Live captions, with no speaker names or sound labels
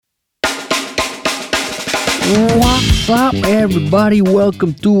What's up, everybody?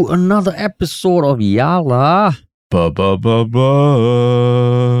 Welcome to another episode of Yala,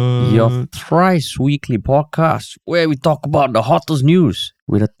 your thrice weekly podcast where we talk about the hottest news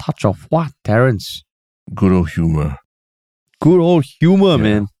with a touch of what, Terrence? Good old humor. Good old humor,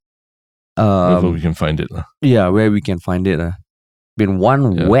 man. Wherever we can find it. Yeah, where we can find it. Been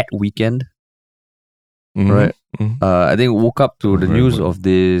one wet weekend, right? Mm-hmm. I think woke up to the news of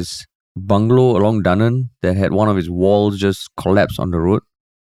this bungalow along Dunnan that had one of its walls just collapse on the road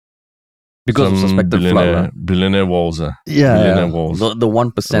because of suspected flood. Billionaire walls. Billionaire walls. The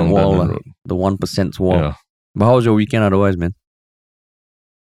 1% wall. The 1% wall. Yeah. But how was your weekend otherwise, man?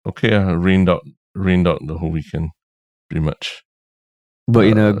 Okay, rained out the whole weekend, pretty much. But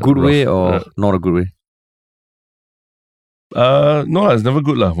in a good way or not a good way? No, it's never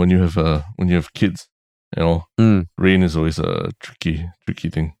good when you have kids. You know, rain is always a tricky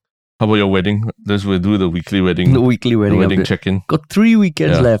thing. How about your wedding? We'll do the weekly wedding. The weekly wedding check-in. Got 3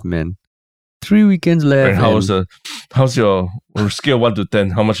 weekends left, man. 3 weekends left. And how's your scale 1 to 10?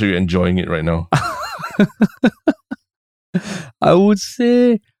 How much are you enjoying it right now? I would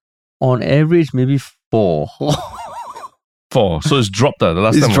say on average maybe 4. 4. So it's dropped. The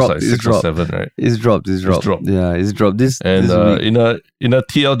last time was like 6 or 7, right? It's dropped. Yeah, it's dropped. This week. in a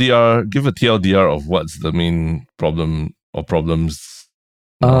TLDR, give a TLDR of what's the main problem or problems.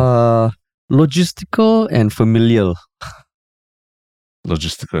 Logistical and familial.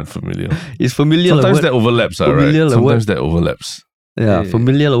 Logistical and familial. It's familial. Sometimes that overlaps, right? Sometimes that overlaps. Yeah,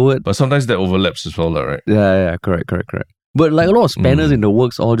 familial word. But sometimes that overlaps as well, right? Yeah, correct. But like a lot of spanners in the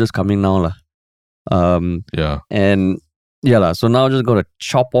works, all just coming now, Yeah. And yeah, so now just gotta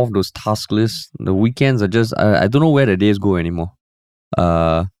chop off those task lists. The weekends are just I don't know where the days go anymore.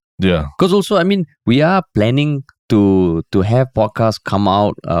 Yeah. Because also, I mean, we are planning to have podcasts come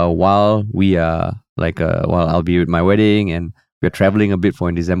out while we are while I'll be with my wedding and we're traveling a bit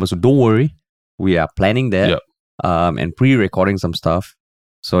in December. So don't worry, we are planning that and pre-recording some stuff.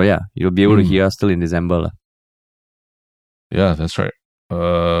 So yeah, you'll be able to hear us still in December. Yeah, that's right.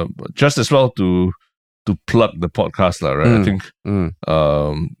 Just as well to plug the podcast, right? I think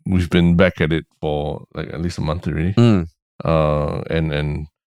we've been back at it for like at least a month already. And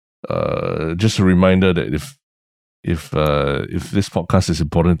just a reminder that if this podcast is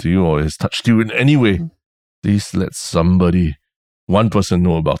important to you or has touched you in any way, please let one person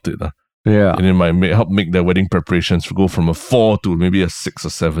know about it. Yeah. And it might help make their wedding preparations go from a 4 to maybe a 6 or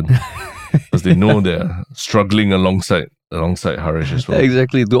 7. Because they know they're struggling alongside Harish as well.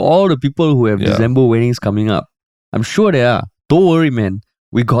 Exactly. To all the people who have December weddings coming up, I'm sure they are. Don't worry, man.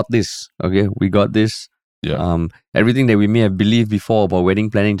 We got this. Okay? We got this. Yeah. Everything that we may have believed before about wedding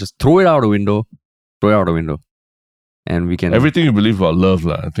planning, just throw it out the window. And we can... Everything you believe about love,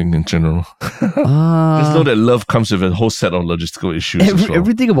 I think, in general. Just know that love comes with a whole set of logistical issues as well.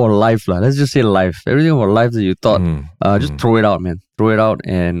 Everything about life, let's just say life. Everything about life that you thought, just throw it out, man. Throw it out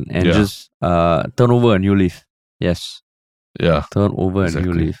and just turn over a new leaf. Yes. Yeah. Turn over a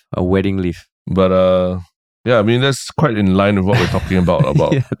new leaf. A wedding leaf. But, yeah, I mean, that's quite in line with what we're talking about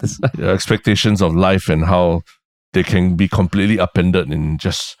expectations of life and how they can be completely upended in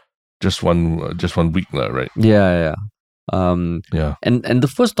just one week, right? Yeah. And the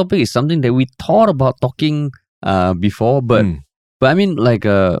first topic is something that we thought about talking before, but I mean, I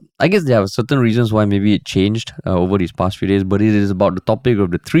guess there are certain reasons why maybe it changed over these past few days, but it is about the topic of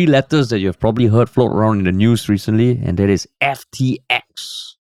the 3 letters that you have probably heard float around in the news recently, and that is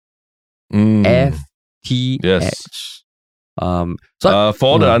FTX. FTX. Yes.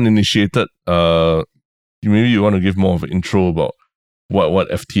 For the uninitiated, maybe you want to give more of an intro about what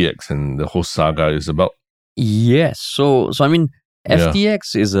FTX and the whole saga is about. Yes. So I mean,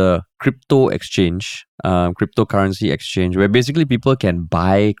 FTX is a crypto exchange, cryptocurrency exchange, where basically people can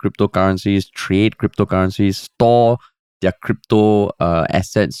buy cryptocurrencies, trade cryptocurrencies, store their crypto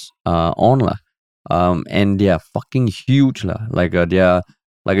assets on. And they are fucking huge. They are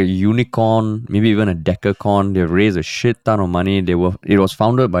like a unicorn, maybe even a decacorn. They've raised a shit ton of money. It was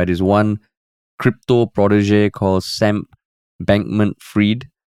founded by this one crypto protege called Sam Bankman-Fried.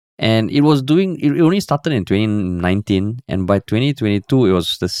 And it only started in 2019, and by 2022, it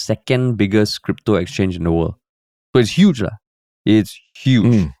was the second biggest crypto exchange in the world. So it's huge. It's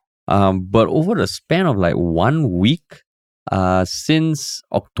huge. But over the span of 1 week, since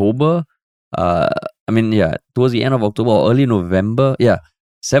October, towards the end of October or early November,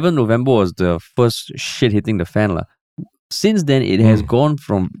 7th November was the first shit hitting the fan. Since then, it has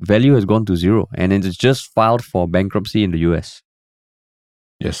value has gone to 0, and it's just filed for bankruptcy in the US.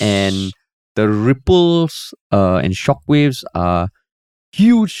 Yes. And the ripples and shockwaves are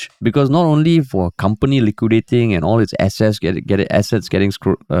huge because not only for company liquidating and all its assets assets getting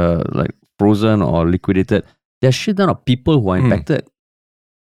like frozen or liquidated, there's shit ton of people who are impacted.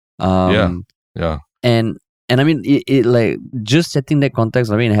 Yeah. And I mean, it like just setting that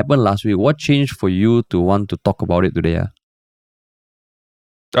context. I mean, it happened last week. What changed for you to want to talk about it today?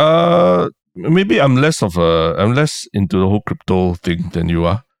 Maybe I'm less into the whole crypto thing than you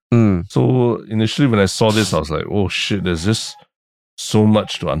are. So initially when I saw this, I was like, oh shit, there's just so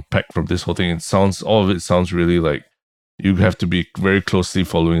much to unpack from this whole thing. All of it sounds really like you have to be very closely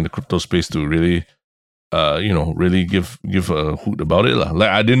following the crypto space to really really give a hoot about it. Like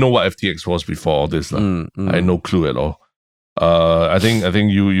I didn't know what FTX was before all this. I had no clue at all. I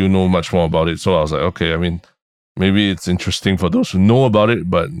think you know much more about it. So I was like, okay, I mean, maybe it's interesting for those who know about it,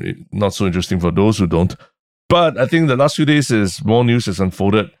 but not so interesting for those who don't. But I think the last few days as more news has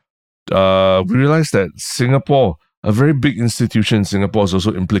unfolded, we realized that Singapore, a very big institution in Singapore, is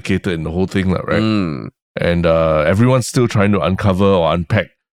also implicated in the whole thing, right? And everyone's still trying to uncover or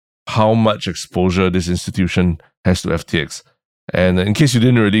unpack how much exposure this institution has to FTX. And in case you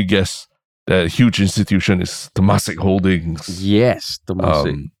didn't already guess, that huge institution is Temasek Holdings. Yes,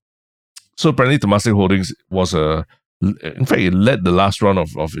 Temasek. So apparently Temasek Holdings was in fact, it led the last round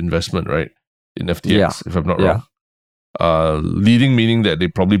of investment, right? In FTX, if I'm not wrong. Leading meaning that they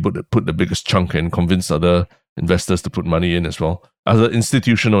probably put the biggest chunk and convinced other investors to put money in as well. Other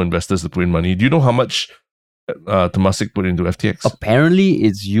institutional investors to put in money. Do you know how much Temasek put into FTX? Apparently,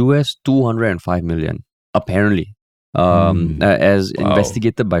 it's US 205 million. Apparently, as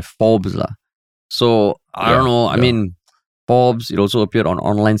investigated by Forbes, lah. So I don't know. I mean, Forbes. It also appeared on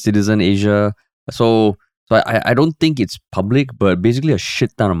Online Citizen Asia. So I don't think it's public, but basically a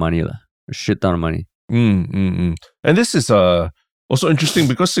shit ton of money, lah. A shit ton of money. And this is also interesting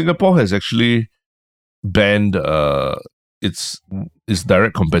because Singapore has actually banned its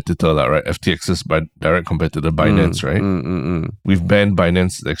direct competitor, right? FTX's direct competitor, Binance, right? We've banned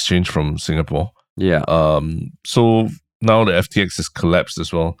Binance Exchange from Singapore. Yeah. So now the FTX has collapsed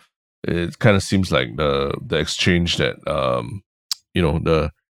as well. It kind of seems like the exchange that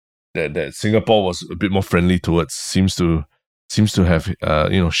that Singapore was a bit more friendly towards seems to have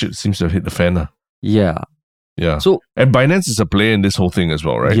shit seems to have hit the fan. Yeah. So and Binance is a player in this whole thing as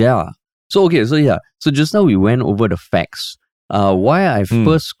well, right? Yeah. So just now we went over the facts. Why I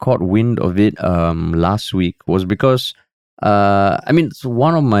first caught wind of it last week was because so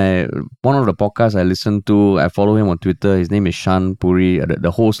one of the podcasts I listen to, I follow him on Twitter. His name is Shan Puri,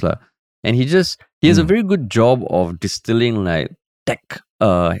 the host lah, and he has a very good job of distilling like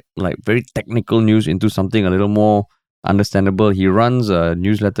very technical news into something a little more understandable. He runs a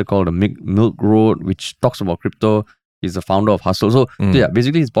newsletter called the Milk Road, which talks about crypto. He's the founder of Hustle. So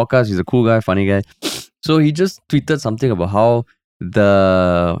basically his podcast, he's a cool guy, funny guy. So he just tweeted something about how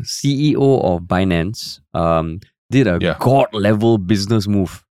the CEO of Binance did a god level business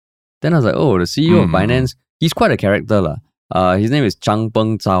move. Then I was like, oh, the CEO of Binance, he's quite a character lah. His name is Chang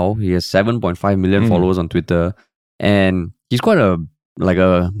Peng Zhao. He has 7.5 million followers on Twitter, and he's quite a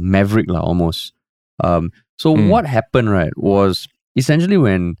maverick lah, almost. So what happened, right, was essentially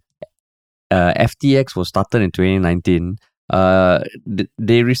when FTX was started in 2019,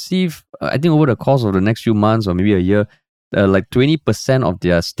 they received, I think over the course of the next few months or maybe a year, like 20% of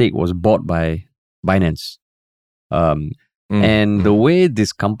their stake was bought by Binance. And the way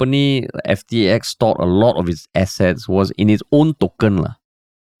this company, FTX, stored a lot of its assets was in its own token lah.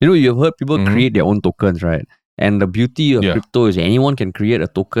 You've heard people create their own tokens, right? And the beauty of crypto is anyone can create a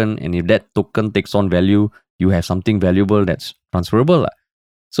token, and if that token takes on value, you have something valuable that's transferable lah.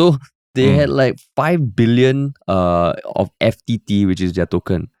 So they had like 5 billion of FTT, which is their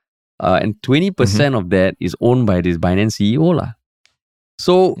token. And 20% of that is owned by this Binance CEO lah.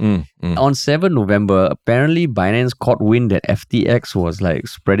 So on 7 November, apparently Binance caught wind that FTX was like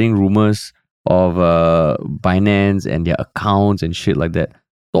spreading rumors of Binance and their accounts and shit like that.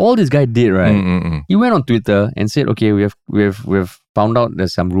 So all this guy did, right? He went on Twitter and said, okay, we've found out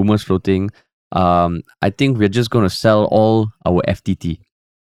there's some rumors floating. I think we're just going to sell all our FTT.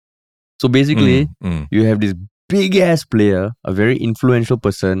 So basically, you have this big ass player, a very influential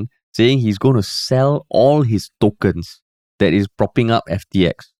person, saying he's going to sell all his tokens that is propping up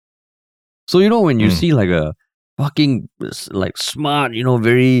FTX. So when you see like a fucking like smart,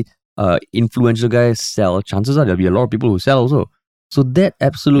 very influential guy sell, chances are there'll be a lot of people who sell also. So that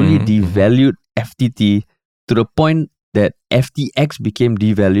absolutely devalued FTT to the point that FTX became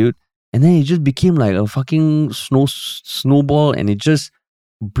devalued, and then it just became like a fucking snowball, and it just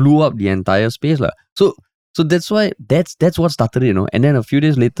blew up the entire space lah. So that's why that's what started it, And then a few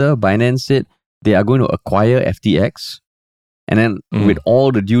days later, Binance said they are going to acquire FTX, And then with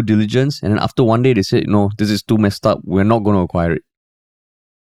all the due diligence, and then after one day they said, no, this is too messed up. We're not going to acquire it.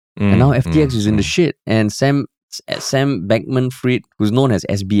 And now FTX is in the shit. And Sam Bankman-Fried, who's known as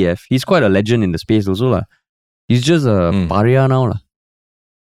SBF, he's quite a legend in the space also lah. He's just a pariah now lah.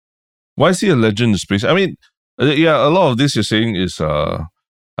 Why is he a legend in the space? I mean, a lot of this you're saying is,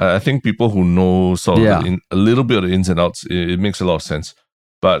 I think people who know sort of a little bit of the ins and outs, it makes a lot of sense.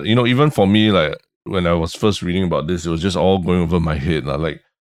 But, even for me, like, when I was first reading about this, it was just all going over my head. Like,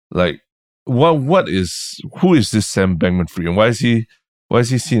 who is this Sam Bankman-Fried? And why is he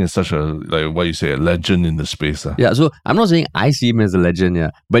seen as such a, like what you say, a legend in the space? Yeah, so I'm not saying I see him as a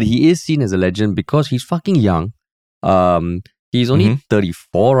legend, but he is seen as a legend because he's fucking young. He's only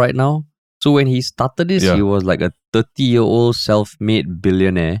 34 right now. So when he started this, he was like a 30-year-old self-made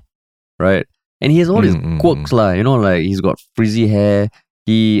billionaire, right? And he has all his quirks, like he's got frizzy hair.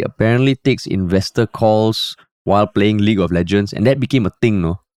 He apparently takes investor calls while playing League of Legends, and that became a thing,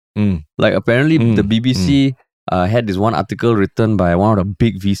 no? Like apparently the BBC had this one article written by one of the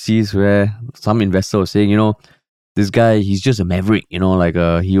big VCs where some investor was saying, this guy, he's just a maverick, like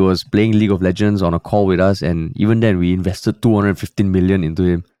he was playing League of Legends on a call with us, and even then we invested 215 million into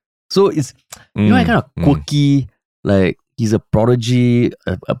him. So it's, kind of quirky, like he's a prodigy,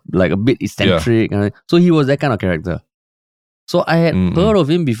 like a bit eccentric. So he was that kind of character. So I had heard of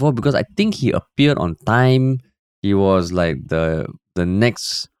him before because I think he appeared on Time. He was like the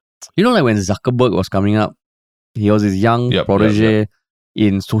next, like when Zuckerberg was coming up, he was this young protege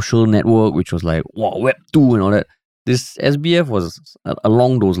in Social Network, which was like, wow, Web 2 and all that. This SBF was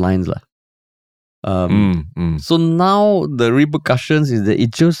along those lines. So now the repercussions is that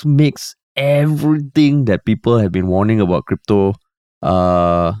it just makes everything that people have been warning about crypto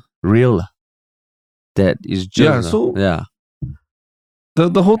real. That is just...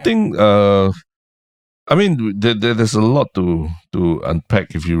 The whole thing, I mean, there's a lot to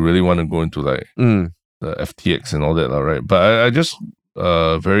unpack if you really want to go into like the FTX and all that, right? But I just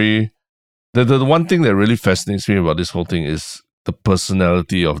the one thing that really fascinates me about this whole thing is the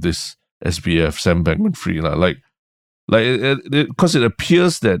personality of this SBF, Sam Bankman-Fried. Because it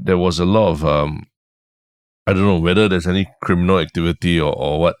appears that there was a lot of, I don't know whether there's any criminal activity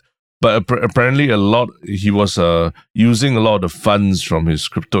or what, but apparently he was using a lot of the funds from his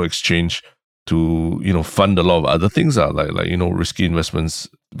crypto exchange to, fund a lot of other things, like risky investments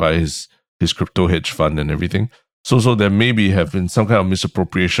by his crypto hedge fund and everything. So there maybe have been some kind of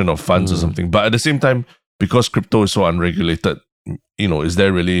misappropriation of funds or something. But at the same time, because crypto is so unregulated, is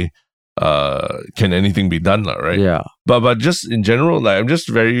there really can anything be done, right? Yeah. But just in general, like I'm just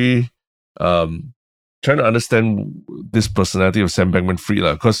very trying to understand this personality of Sam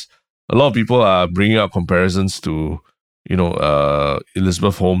Bankman-Fried, because a lot of people are bringing up comparisons to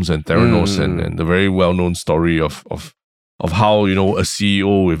Elizabeth Holmes and Theranos and the very well-known story of how a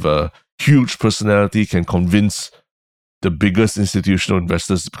CEO with a huge personality can convince the biggest institutional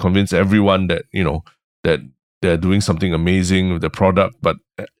investors, convince everyone that that they're doing something amazing with the product, but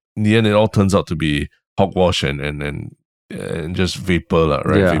in the end it all turns out to be hogwash and just vapor,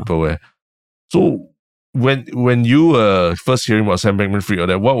 right? Yeah. Vaporware. So when you were first hearing about Sam Bankman-Fried or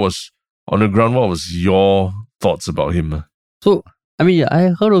that, what was on the ground? What was your thoughts about him? So I mean,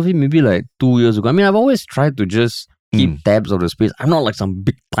 I heard of him maybe like 2 years ago. I mean, I've always tried to just keep tabs of the space. I'm not like some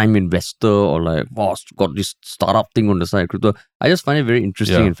big time investor or like, got this startup thing on the side, crypto. I just find it very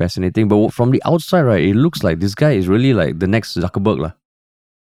interesting and fascinating. But from the outside, right, it looks like this guy is really like the next Zuckerberg lah.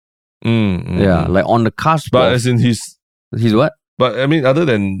 Yeah, like on the cusp. But as in he's what? But I mean, other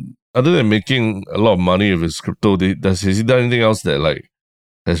than making a lot of money with his crypto, has he done anything else that like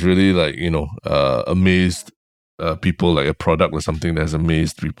has really like amazed people, like a product or something that has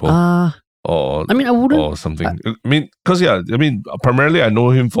amazed people? Or I mean, I wouldn't. Or something. Primarily I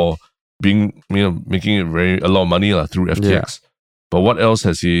know him for being, making a lot of money through FTX. Yeah. But what else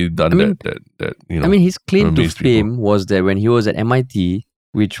has he done that I mean, his claim to fame was that when he was at MIT,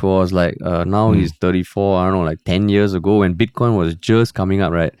 which was like, now he's 34, I don't know, like 10 years ago when Bitcoin was just coming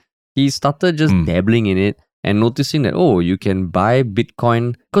up, right? He started just dabbling in it and noticing that, you can buy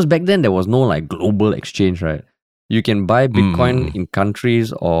Bitcoin. Because back then there was no like global exchange, right? You can buy Bitcoin in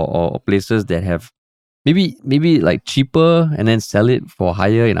countries or places that have maybe like cheaper and then sell it for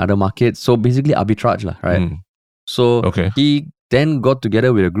higher in other markets. So basically arbitrage, right? So he then got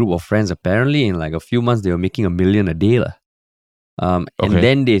together with a group of friends. Apparently in like a few months, they were making $1 million a day. And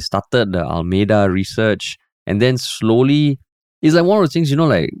then they started the Alameda research. And then slowly, it's like one of those things,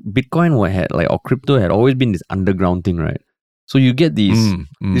 like Bitcoin or crypto had always been this underground thing, right? So you get these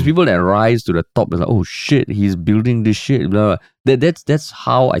people that rise to the top. It's like, oh shit, he's building this shit. Blah, blah. That's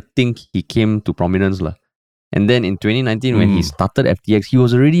how I think he came to prominence. And then in 2019, when he started FTX, he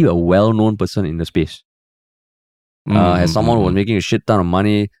was already a well-known person in the space. As someone who was making a shit ton of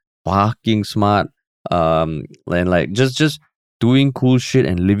money, fucking smart, and like just doing cool shit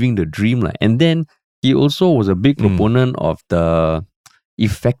and living the dream. And then he also was a big proponent of the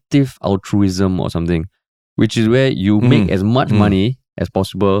effective altruism or something, which is where you make as much money as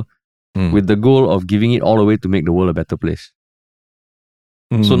possible with the goal of giving it all away to make the world a better place.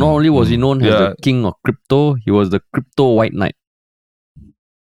 So not only was he known as the king of crypto, he was the crypto white knight.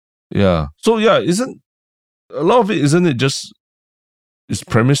 Yeah. So isn't a lot of it, isn't it just, it's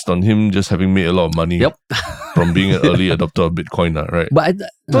premised on him just having made a lot of money from being an early adopter of Bitcoin, right? But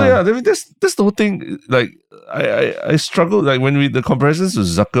I mean, that's the whole thing. Like, I struggle, like when the comparisons to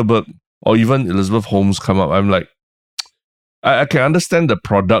Zuckerberg or even Elizabeth Holmes come up, I'm like, I can understand the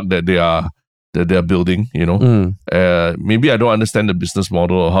product that they're building, you know. Maybe I don't understand the business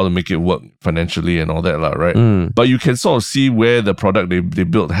model or how to make it work financially and all that, right? But you can sort of see where the product they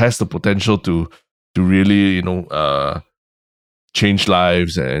built has the potential to really, you know, change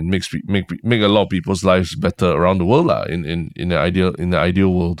lives and make a lot of people's lives better around the world, in the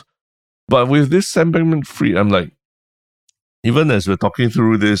ideal world. But with this Sam Bankman-Fried, I'm like, even as we're talking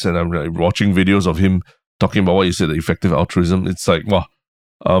through this and I'm like watching videos of him talking about what you said, the effective altruism, it's like, wow,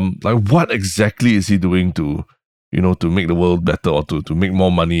 like what exactly is he doing to, you know, to make the world better or to make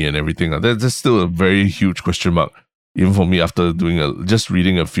more money and everything? That's still a very huge question mark, even for me, after just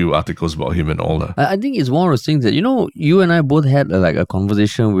reading a few articles about him and all that. I think it's one of those things that, you know, you and I both had a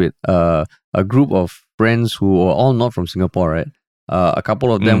conversation with a group of friends who were all not from Singapore, right? A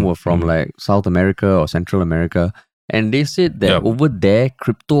couple of them were from like South America or Central America, and they said that over there,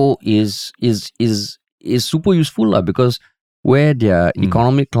 crypto is super useful, because where their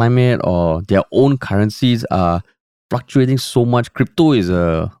economic climate or their own currencies are fluctuating so much, crypto is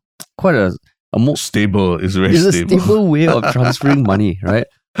quite a more stable. It's a stable way of transferring money, right?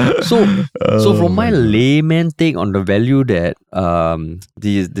 So from my layman take on the value that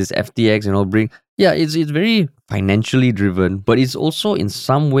this FTX, you know, bring, it's very financially driven, but it's also in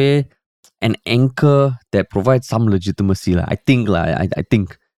some way an anchor that provides some legitimacy, I think,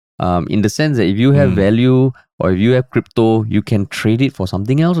 in the sense that if you have value or if you have crypto, you can trade it for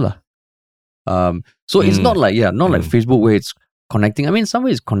something else, So it's not like like Facebook where it's connecting. I mean, some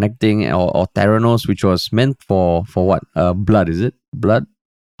way it's connecting, or Theranos, which was meant for what? Blood, is it? Blood?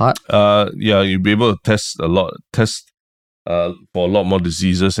 Heart? You'll be able to test for a lot more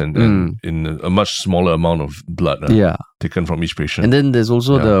diseases and in a much smaller amount of blood taken from each patient. And then there's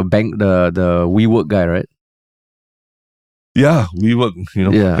also the WeWork guy, right? Yeah, WeWork, you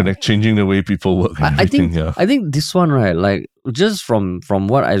know, changing the way people work. I think this one, right, like just from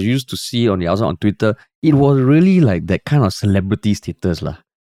what I used to see on the outside on Twitter, it was really like that kind of celebrity status,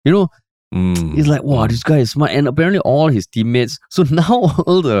 You know, it's like, wow, this guy is smart, and apparently all his teammates. So now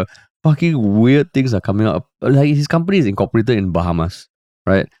all the fucking weird things are coming up. Like his company is incorporated in Bahamas,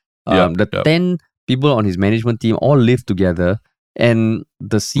 right? 10 people on his management team all live together, and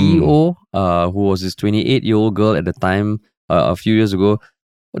the CEO, who was this 28-year-old girl at the time, a few years ago,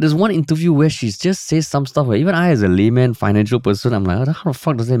 there's one interview where she just says some stuff where even I, as a layman financial person, I'm like, how the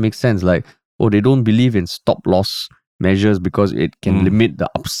fuck does that make sense? Like, they don't believe in stop loss measures because it can limit the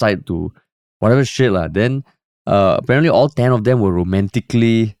upside to whatever shit. Then apparently all 10 of them were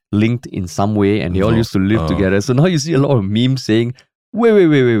romantically linked in some way, and they all used to live together. So now you see a lot of memes saying,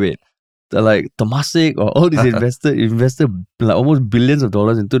 wait. Like Temasek or all these invested like almost billions of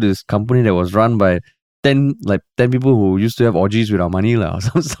dollars into this company that was run by 10 people who used to have orgies with our money, or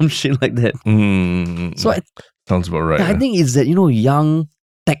some shit like that. So sounds about right. I think it's that, you know, young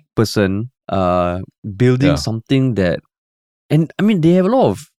tech person building something that, and I mean, they have a lot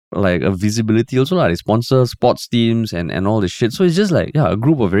of like a visibility also, they sponsor sports teams and all this shit. So it's just like a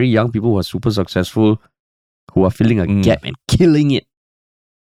group of very young people who are super successful, who are filling a gap and killing it.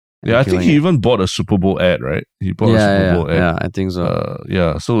 I think he even bought a Super Bowl ad, right? He bought a Super Bowl ad. Yeah, I think so.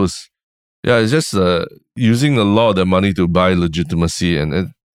 So it's just using a lot of the money to buy legitimacy,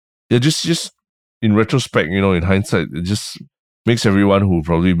 and it just in retrospect, you know, in hindsight, it just makes everyone who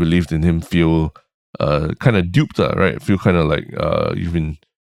probably believed in him feel kind of duped, right? Feel kind of like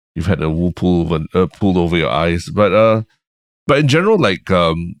you've had a wool pulled over your eyes. But in general, like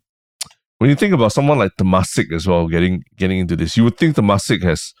when you think about someone like Temasek as well, getting into this, you would think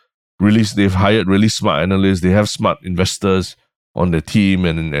Temasek they've hired really smart analysts, they have smart investors on their team,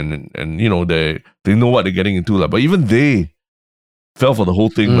 and you know, they know what they're getting into, but even they fell for the whole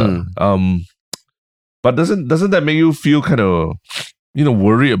thing. But doesn't that make you feel kind of, you know,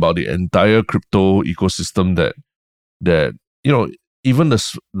 worry about the entire crypto ecosystem that you know, even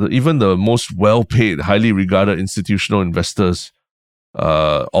the most well-paid, highly regarded institutional investors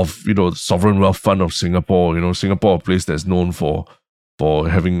of Sovereign Wealth Fund of Singapore, Singapore, a place that's known for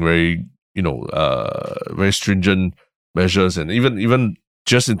having very very stringent measures, and even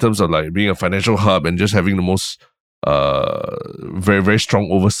just in terms of like being a financial hub and just having the most very, very strong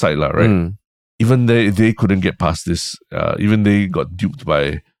oversight, right? Even they couldn't get past this. Even they got duped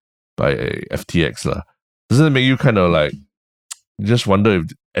by FTX. Doesn't it make you kind of like just wonder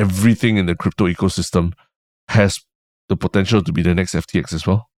if everything in the crypto ecosystem has the potential to be the next FTX as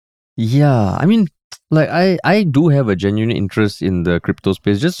well? Yeah, I mean, like I do have a genuine interest in the crypto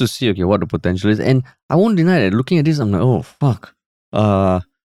space just to see what the potential is. And I won't deny that looking at this, I'm like, oh fuck. I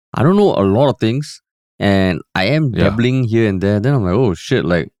don't know a lot of things, and I am dabbling here and there. Then I'm like, oh shit,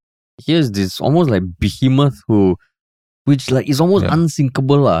 like here's this almost like behemoth which like is almost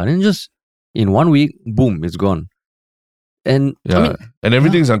unsinkable. And then just in 1 week, boom, it's gone. And I mean, and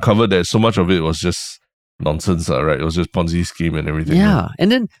everything's uncovered there. So much of it was just nonsense, right? It was just Ponzi scheme and everything. Yeah,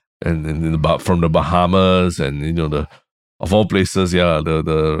 and then from the Bahamas, and of all places,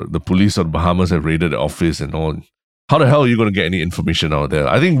 the police of the Bahamas have raided the office and all. How the hell are you going to get any information out there?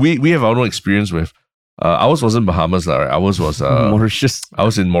 I think we have our own experience with. Ours wasn't Bahamas, right? Ours was Mauritius. I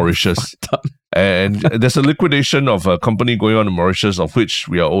was in Mauritius, and there's a liquidation of a company going on in Mauritius, of which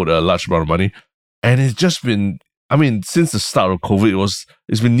we are owed a large amount of money, and it's just been. I mean, since the start of COVID,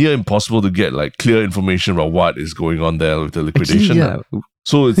 it's been near impossible to get like clear information about what is going on there with the liquidation. Actually,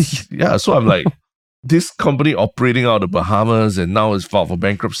 So it's so I'm like, this company operating out of the Bahamas and now it's filed for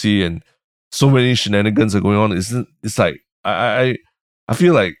bankruptcy and so many shenanigans are going on. It's like I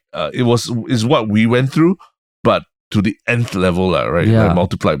feel like is what we went through, but to the nth level, right? Yeah. Like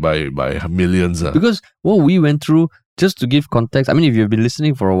multiplied by millions. Because what we went through, just to give context, I mean, if you've been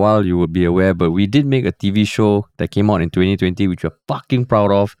listening for a while, you would be aware, but we did make a TV show that came out in 2020, which we're fucking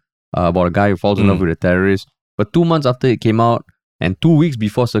proud of, about a guy who falls in love with a terrorist. But 2 months after it came out, and 2 weeks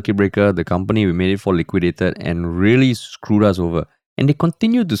before Circuit Breaker, the company we made it for liquidated and really screwed us over. And they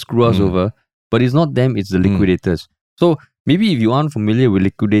continue to screw us over, but it's not them, it's the liquidators. So maybe if you aren't familiar with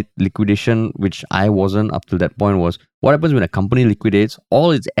liquidation, which I wasn't up to that point, was what happens when a company liquidates,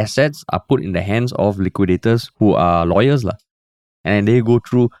 all its assets are put in the hands of liquidators who are lawyers. And they go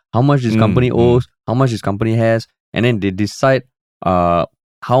through how much this company owes, how much this company has, and then they decide how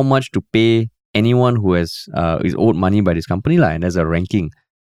much to pay anyone who is owed money by this company, and there's a ranking.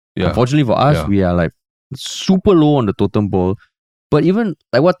 Yeah. Unfortunately for us, we are like super low on the totem pole. But even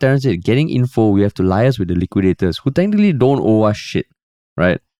like what Terence said, getting info, we have to liaise with the liquidators who technically don't owe us shit,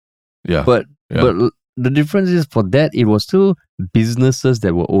 right? Yeah. But the difference is for that, it was still businesses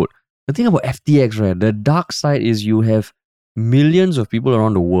that were owed. The thing about FTX, right? The dark side is you have millions of people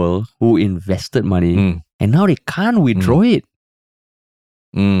around the world who invested money and now they can't withdraw it.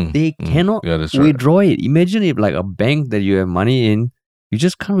 They cannot withdraw it. Imagine if like a bank that you have money in, you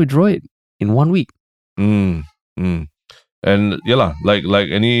just can't withdraw it in 1 week. And like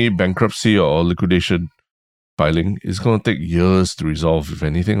any bankruptcy or liquidation filing, it's gonna take years to resolve, if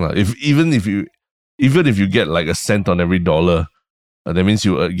anything. Even if you get like a cent on every dollar, that means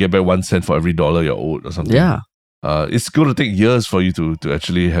you get back 1 cent for every dollar you're owed or something. Yeah. It's going to take years for you to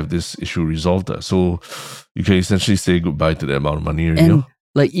actually have this issue resolved. So you can essentially say goodbye to the amount of money. And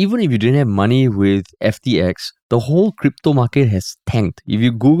like even if you didn't have money with FTX, the whole crypto market has tanked. If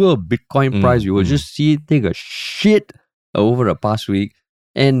you Google Bitcoin price, you will just see it take a shit over the past week.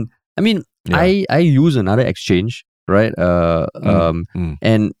 And I mean, I use another exchange, right?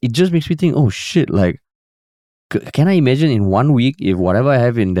 And it just makes me think, oh shit, like can I imagine in 1 week if whatever I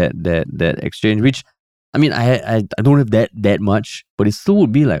have in that exchange, which I mean I don't have that much, but it still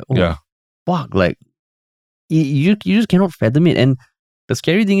would be like, oh fuck, like you just cannot fathom it. And the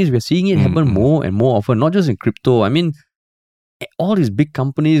scary thing is we're seeing it happen more and more often, not just in crypto. I mean, all these big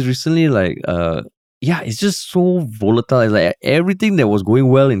companies recently, like it's just so volatile. It's like everything that was going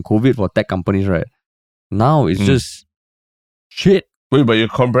well in COVID for tech companies, right? Now it's just shit. Wait, but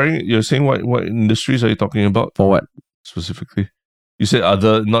you're saying what industries are you talking about? For what? Specifically? You said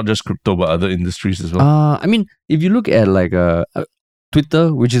other, not just crypto, but other industries as well? I mean, if you look at like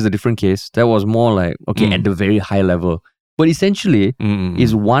Twitter, which is a different case, that was more like, at the very high level. But essentially,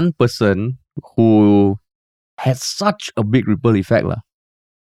 is one person who had such a big ripple effect.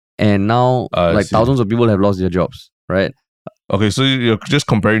 And now, thousands of people have lost their jobs, right? Okay, so you're just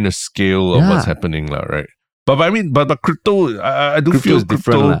comparing the scale of what's happening, right? But I mean, but crypto, I do feel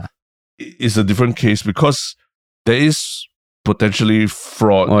crypto is a different case because there is potentially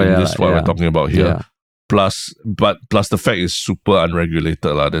fraud in this, what we're talking about here. Yeah. Plus the fact is super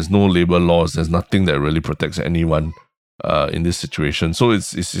unregulated. There's no labor laws. There's nothing that really protects anyone in this situation. So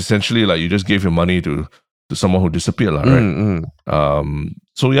it's essentially like you just gave your money to someone who disappeared, right?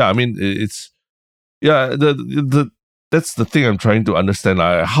 So yeah, I mean it's that's the thing I'm trying to understand.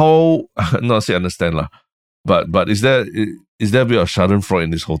 How not say understand lah, but is there a bit of Schadenfreude in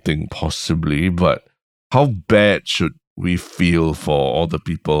this whole thing? Possibly, but how bad should we feel for all the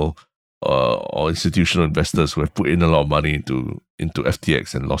people or institutional investors who have put in a lot of money into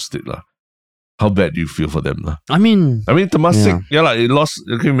FTX and lost it lah? How bad do you feel for them lah? I mean, Temasek, it lost.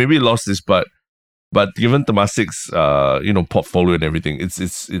 Okay, maybe it lost this, but given Temasek's portfolio and everything,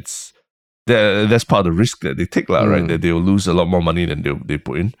 it's that's part of the risk that they take lah, right? That they will lose a lot more money than they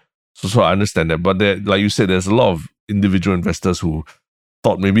put in. So I understand that, but like you said, there's a lot of individual investors who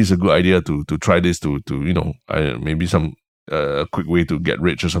thought maybe it's a good idea to try this to maybe some quick way to get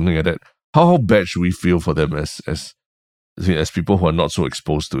rich or something like that. How bad should we feel for them as people who are not so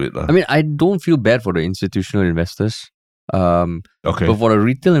exposed to it lah? I mean, I don't feel bad for the institutional investors. Okay. But for the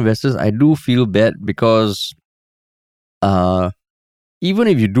retail investors, I do feel bad because even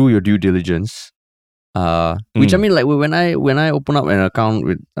if you do your due diligence, which I mean, like when I open up an account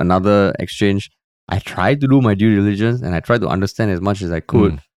with another exchange, I try to do my due diligence and I try to understand as much as I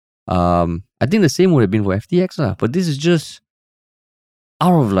could. I think the same would have been for FTX lah. But this is just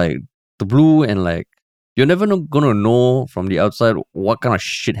out of like the blue, and like you're never gonna know from the outside what kind of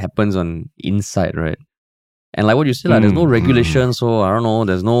shit happens on inside, right? And like what you said, like, there's no regulation, so I don't know,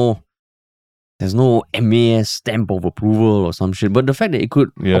 there's no MAS stamp of approval or some shit. But the fact that it could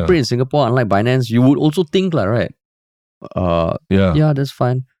operate in Singapore, unlike Binance, you would also think like, right? Yeah, that's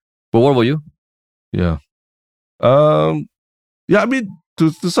fine. But what about you? Yeah. I mean,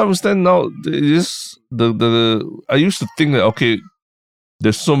 to some extent now, I used to think that, okay,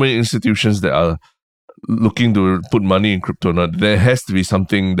 there's so many institutions that are looking to put money in crypto now. There has to be some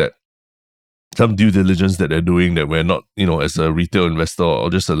due diligence that they're doing that we're not, as a retail investor or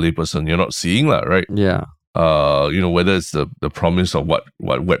just a layperson, you're not seeing that, right? Yeah. Whether it's the promise of what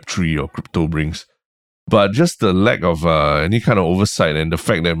Web3 or crypto brings, but just the lack of any kind of oversight and the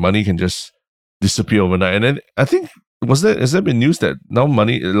fact that money can just disappear overnight. And then I think, has there been news that now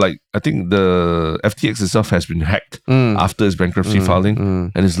money, like I think the FTX itself has been hacked after its bankruptcy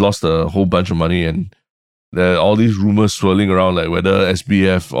filing and it's lost a whole bunch of money, and there are all these rumors swirling around like whether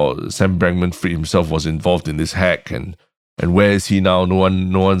SBF or Sam Bankman-Fried himself was involved in this hack, and where is he now?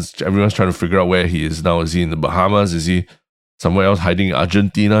 Everyone's trying to figure out where he is now. Is he in the Bahamas? Is he somewhere else hiding in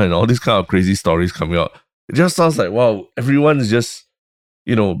Argentina? And all these kind of crazy stories coming out. It just sounds like, wow, everyone's just,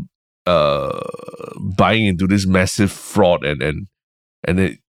 buying into this massive fraud and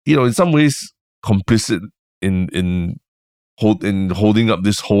it, in some ways complicit in holding up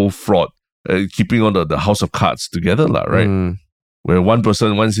this whole fraud, keeping on the house of cards together lah, right? Where one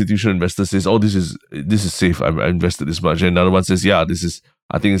institutional investor says, oh, this is safe, I invested this much, and another one says, yeah,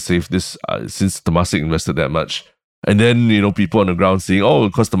 I think it's safe, this since Temasek invested that much, and then people on the ground saying, oh,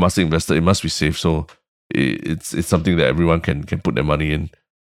 because Temasek invested, it must be safe, so it's something that everyone can put their money in.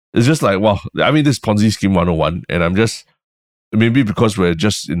 It's just like, wow, I mean, this Ponzi scheme 101, and I'm just, maybe because we're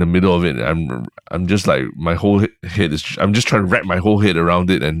just in the middle of it, I'm just like, my whole head is, I'm just trying to wrap my whole head around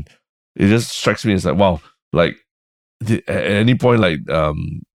it, and it just strikes me as like, wow, like at any point, like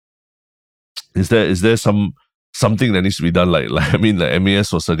is there something that needs to be done? Like I mean, like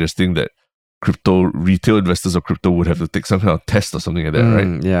MAS was suggesting that retail investors of crypto would have to take some kind of test or something like that,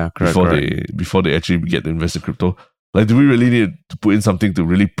 right? Yeah, correct. Before they actually get to invest in crypto. Like, do we really need to put in something to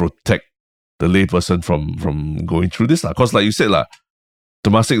really protect the layperson from going through this? Because like you said,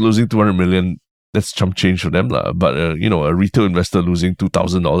 Temasek losing 200 million, that's chump change for them. But, a retail investor losing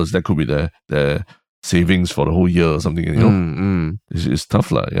 $2,000, that could be their savings for the whole year or something, It's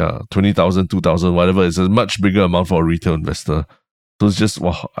tough. Yeah, 20,000, 2,000, whatever. It's a much bigger amount for a retail investor. So it's just,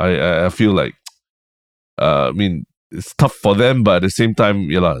 wow, I feel like, I mean, it's tough for them, but at the same time,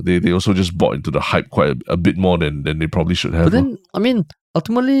 they also just bought into the hype quite a bit more than they probably should have. But then, I mean,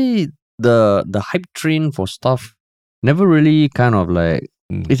 ultimately, the hype train for stuff never really kind of like,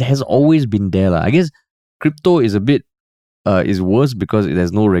 it has always been there. I guess crypto is a bit, is worse because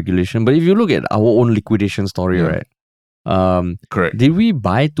there's no regulation. But if you look at our own liquidation story, right? Correct. Did we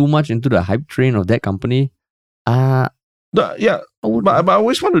buy too much into the hype train of that company? But I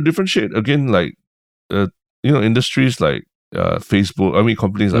always want to differentiate again, like, industries like Facebook, I mean,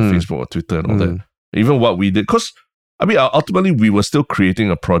 companies like Facebook or Twitter and all that, even what we did, because, I mean, ultimately, we were still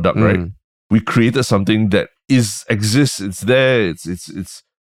creating a product, right? We created something that exists, it's there,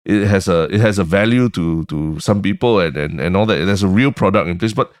 it has a value to some people and all that. There's a real product in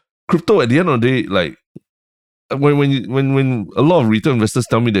place. But crypto, at the end of the day, like, when a lot of retail investors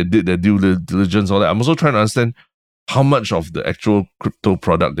tell me they did their due diligence, all that, I'm also trying to understand, how much of the actual crypto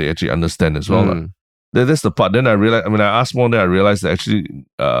product they actually understand as well. That's the part. Then I realized, when I asked more, then I realized that actually,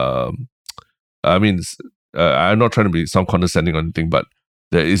 I'm not trying to sound condescending or anything, but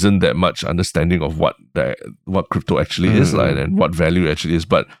there isn't that much understanding of what crypto actually is like and what value actually is.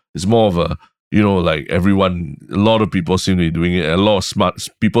 But it's more of a, like a lot of people seem to be doing it, and a lot of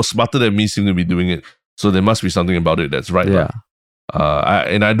people smarter than me seem to be doing it. So there must be something about it that's right. Yeah.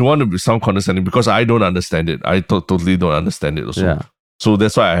 And I don't want to sound condescending because I don't understand it. I totally don't understand it also. Yeah. So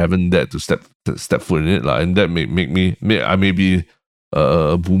that's why I haven't dared to step foot in it. And that I may be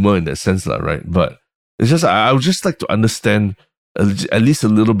a boomer in that sense, right? But it's just, I would just like to understand at least a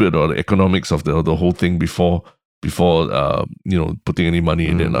little bit of the economics of the whole thing before putting any money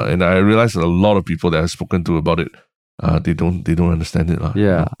in it. And I realized that a lot of people that I've spoken to about it, they don't understand it.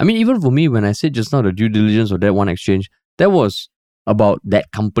 Yeah. I mean, even for me, when I said just now the due diligence of that one exchange, that was about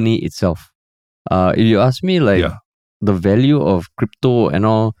that company itself. If you ask me, the value of crypto and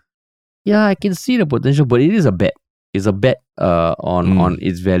all, yeah, I can see the potential, but it is a bet. It's a bet on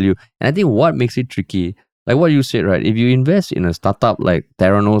its value. And I think what makes it tricky, like what you said, right? If you invest in a startup like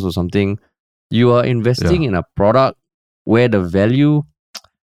Theranos or something, you are investing in a product where the value,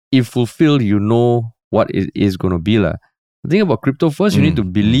 if fulfilled, what it is going to be. The thing about crypto, first, you need to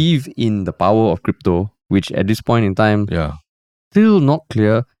believe in the power of crypto, which at this point in time, still not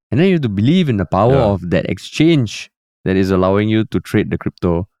clear. And then you have to believe in the power of that exchange that is allowing you to trade the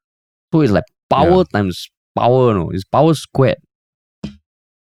crypto. So it's like power times power, it's power squared.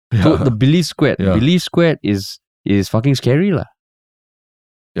 So the belief squared. Belief squared is fucking scary.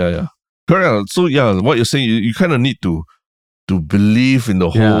 Yeah. Correct. So what you're saying, you kind of need to believe in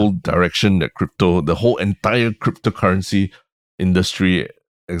the whole direction that the whole entire cryptocurrency industry,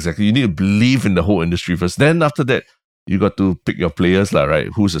 exactly. You need to believe in the whole industry first. Then after that, you got to pick your players, right?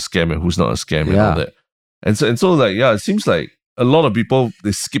 Who's a scam and who's not a scam and all that. And so it seems like a lot of people,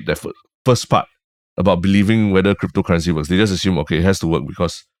 they skip that first part about believing whether cryptocurrency works. They just assume, okay, it has to work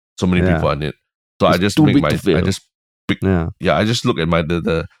because so many people are in it. So I just look at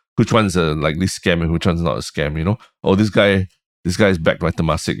the which one's a likely scam and which one's not a scam, Oh, this guy is backed by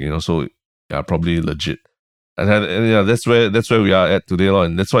Temasek, so probably legit. And that's where we are at today,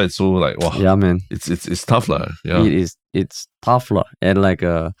 and that's why it's so wow. Yeah, man. It's tough, Yeah. It's tough, and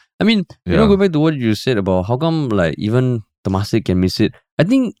go back to what you said about how come even Temasek can miss it. I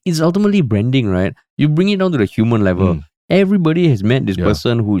think it's ultimately branding, right? You bring it down to the human level. Everybody has met this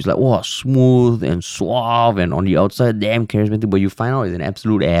person who is smooth and suave, and on the outside, damn charismatic, but you find out he's an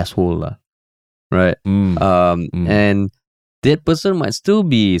absolute asshole, right? And that person might still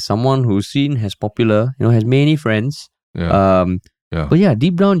be someone who's seen as popular, has many friends. But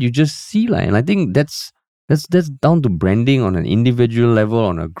deep down you just see and I think that's down to branding on an individual level,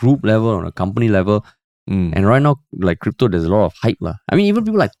 on a group level, on a company level. And right now, crypto, there's a lot of hype. I mean, even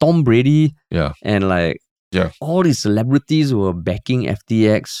people like Tom Brady and all these celebrities who are backing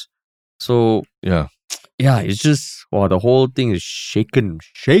FTX. So it's just the whole thing is shaken,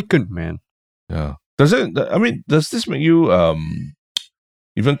 man. Yeah. Does this make you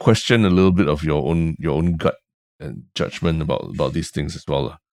even question a little bit of your own gut and judgment about these things as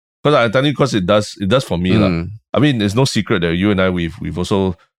well? Because I tell you, because it does for me. I mean, there's no secret that you and I we've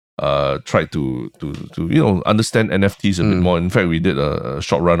also tried to understand NFTs a bit more. In fact, we did a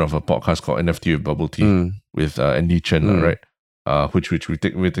short run of a podcast called NFT with Bubble Tea with Andy Chen, right? Which we're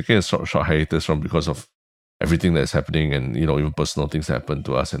taking a short hiatus from because of everything that's happening and even personal things that happen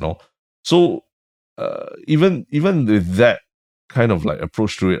to us and all. So even with that kind of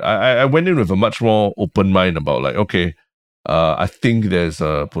approach to it, I went in with a much more open mind about I think there's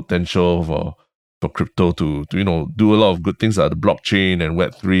a potential for crypto to do a lot of good things like the blockchain and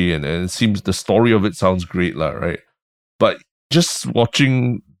Web3, and it seems the story of it sounds great, right? But just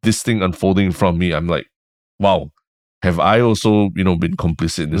watching this thing unfolding from me, I'm like, wow, have I also been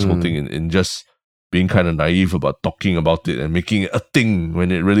complicit in this whole thing in just being kind of naive about talking about it and making it a thing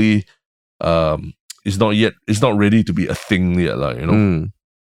when it really it's not ready to be a thing yet,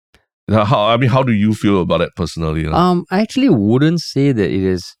 How do you feel about it personally? I actually wouldn't say that it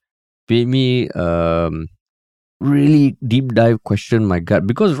has made me really deep dive question my gut,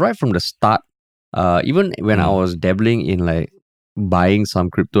 because right from the start, even when I was dabbling in buying some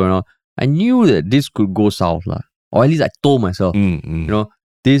crypto and all, I knew that this could go south, or at least I told myself,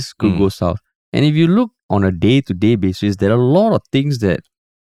 this could go south. And if you look on a day-to-day basis, there are a lot of things that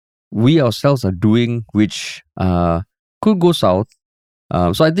we ourselves are doing which could go south.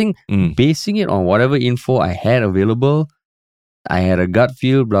 So I think basing it on whatever info I had available, I had a gut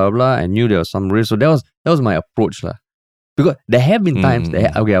feel, blah, blah, I knew there was some risk. So that was my approach. Because there have been times,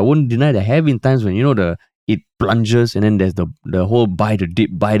 I won't deny there have been times when, the it plunges, and then there's the whole buy the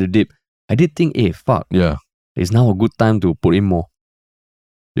dip. I did think, hey, fuck. Yeah. It's now a good time to put in more.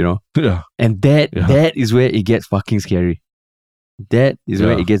 You know? Yeah. And that is where it gets fucking scary. That is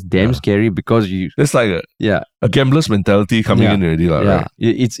where it gets damn scary because it's like a gambler's mentality coming in already, right?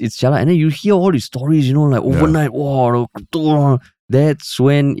 It's chala. And then you hear all these stories, you know, like overnight, wow, crypto. That's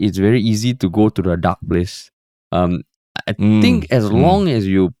when it's very easy to go to the dark place. I think as long as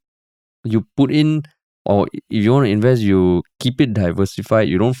you put in, or if you want to invest, you keep it diversified.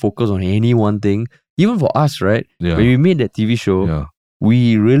 You don't focus on any one thing. Even for us, right? Yeah. When we made that TV show,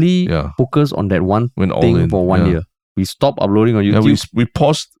 we really focus on that one thing for 1 year. We stopped uploading on YouTube. Yeah, we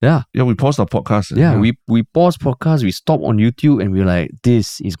paused. We paused our podcast. We paused podcast. We stopped on YouTube, and we're like,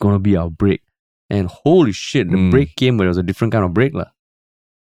 this is gonna be our break. And holy shit, the break came, but it was a different kind of break, lah.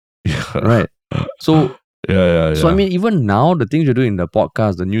 Yeah. Right. So So I mean, even now, the things you're doing in the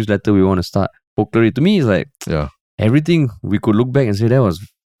podcast, the newsletter we want to start, Folklore, to me is like everything we could look back and say that was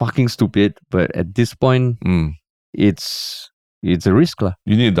fucking stupid, but at this point, it's a risk, lah.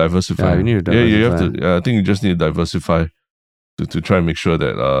 You need to diversify. Yeah, you need to diversify. You have to. I think you just need to diversify to try and make sure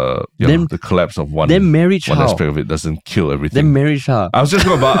that the collapse of one aspect of it doesn't kill everything. Then marriage, how? I was just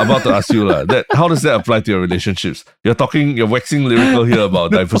about to ask you that. How does that apply to your relationships? You're waxing lyrical here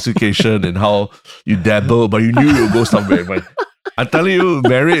about diversification and how you dabble, but you knew you would go somewhere. But I'm telling you,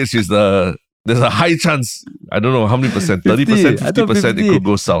 marriage is there's a high chance. I don't know how many percent, 30%, 50%, it could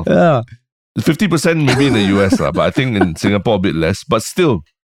go south. Yeah. 50% maybe in the US, but I think in Singapore a bit less. But still,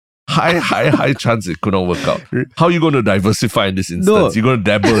 high chance it could not work out. How are you going to diversify in this instance? You're going to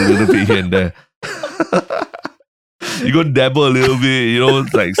dabble a little bit here and there. You're going to dabble a little bit,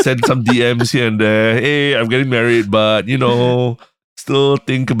 like send some DMs here and there. Hey, I'm getting married, but still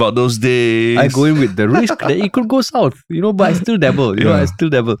think about those days. I go in with the risk that it could go south, but I still dabble. I still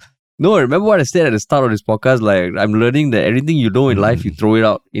dabble. No, remember what I said at the start of this podcast? Like, I'm learning that everything you know in life, you throw it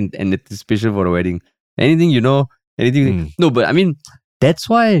out in anticipation for the wedding. Anything you know, anything. No, but I mean, that's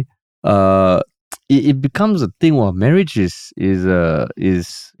why it becomes a thing. Well, marriage is like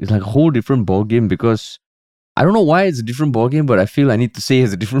a whole different ballgame, because I don't know why it's a different ballgame, but I feel I need to say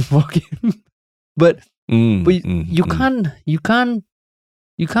it's a different ballgame. but you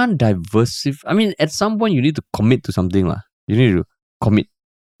can't diversify. I mean, at some point you need to commit to something, lah. You need to commit.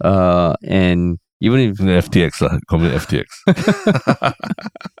 And even if in the FTX, commit FTX.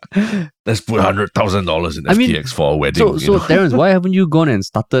 Let's put $100,000 in FTX for a wedding. So Terence, why haven't you gone and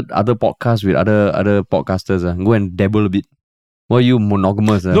started other podcasts with other podcasters? Go and dabble a bit. Why are you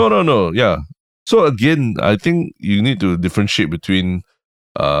monogamous? No. Yeah. So again, I think you need to differentiate between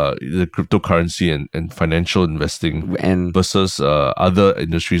the cryptocurrency and financial investing versus other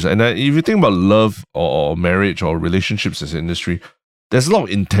industries. And if you think about love or marriage or relationships as an industry, there's a lot of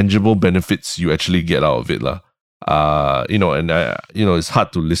intangible benefits you actually get out of it, lah. It's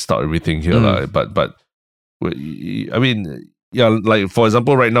hard to list out everything here, but I mean, like for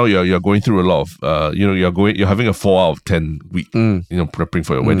example, right now you're going through a lot of you're having a 4 out of 10 week, prepping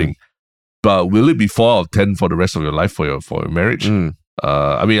for your wedding. But will it be 4 out of 10 for the rest of your life for your marriage?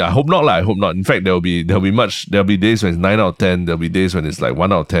 I mean, I hope not, lah. I hope not. In fact, there'll be days when it's 9 out of 10. There'll be days when it's like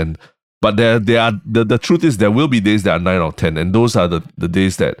 1 out of 10. But the truth is there will be days that are 9 out of 10, and those are the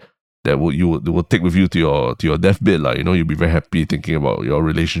days that you will take with you to your deathbed, lah. You'll be very happy thinking about your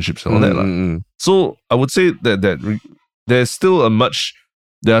relationships and all that, lah. So I would say that there are still much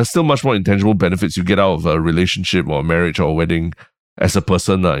more intangible benefits you get out of a relationship or a marriage or a wedding as a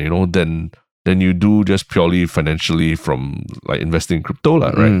person, lah. Than you do just purely financially from like investing in crypto, lah,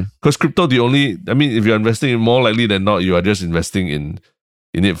 right? Because crypto, if you're investing in, more likely than not, you are just investing in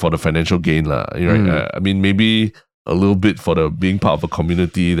it for the financial gain, lah. Right? I mean, maybe a little bit for the being part of a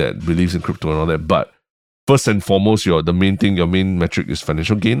community that believes in crypto and all that. But first and foremost, your main metric is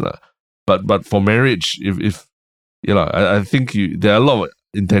financial gain, lah. But for marriage, I think there are a lot of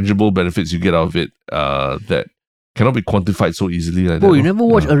intangible benefits you get out of it that cannot be quantified so easily. Like you never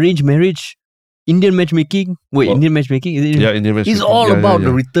watch Arranged Marriage? Indian matchmaking? Indian matchmaking? Is it? Yeah, Indian matchmaking. It's all about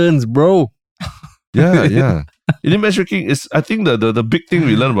the returns, bro. Yeah. Indian matchmaking is, I think the big thing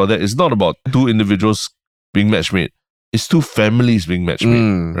we learn about that is not about two individuals being matchmade. It's two families being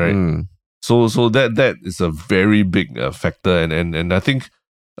matchmade, right? So that is a very big factor, and I think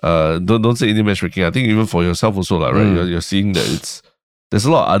don't say Indian matchmaking. I think even for yourself also, right? You're seeing that there's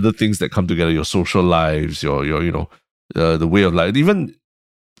a lot of other things that come together. Your social lives, your the way of life, even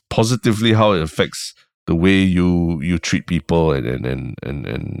positively how it affects the way you treat people and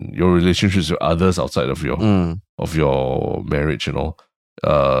your relationships with others outside of your marriage and all.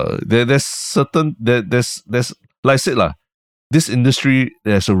 There's like I said, this industry,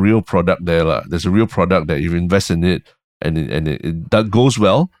 there's a real product there. There's a real product that if you invest in it and that goes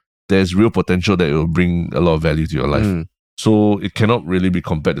well, there's real potential that it will bring a lot of value to your life. So it cannot really be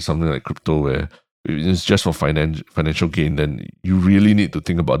compared to something like crypto where it's just for financial gain. Then you really need to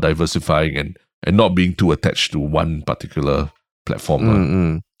think about diversifying and not being too attached to one particular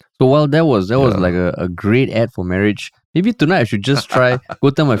platform. So while that was like a great ad for marriage, maybe tonight I should just try, go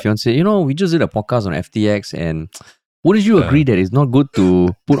tell my fiance, we just did a podcast on FTX, and wouldn't you agree that it's not good to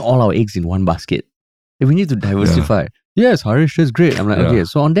put all our eggs in one basket? If we need to diversify. Yes, Harish, that's great. I'm like, okay,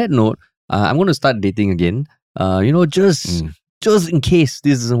 so on that note, I'm going to start dating again. Just in case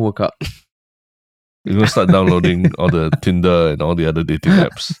this doesn't work out. You're going to start downloading all the Tinder and all the other dating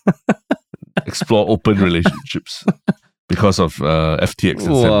apps. Explore open relationships because of FTX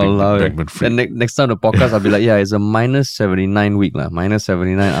and Bankman Free. And next time the podcast, I'll be like, it's a minus 79 week. Minus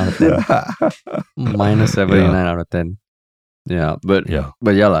 79 out of 10. Minus 79 out of 10. Yeah, but yeah,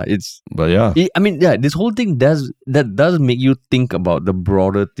 this whole thing does make you think about the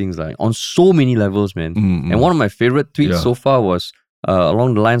broader things on so many levels, man. And one of my favorite tweets so far was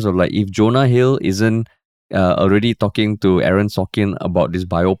along the lines of if Jonah Hill isn't already talking to Aaron Sorkin about this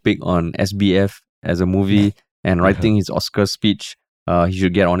biopic on SBF as a movie and writing his Oscar speech, he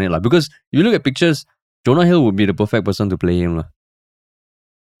should get on it because if you look at pictures, Jonah Hill would be the perfect person to play him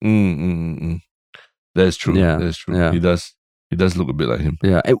That's true. Yeah, that's true. Yeah. He does look a bit like him.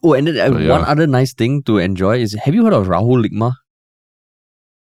 Yeah. And then one other nice thing to enjoy is, have you heard of Rahul Ligma?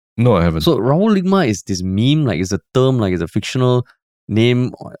 No, I haven't. So Rahul Ligma is this meme, it's a term, it's a fictional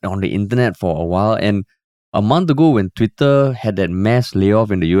name on the internet for a while. And a month ago when Twitter had that mass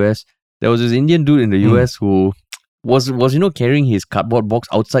layoff in the US, there was this Indian dude in the US who was carrying his cardboard box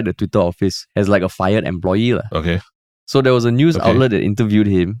outside the Twitter office as a fired employee. Okay. So there was a news outlet that interviewed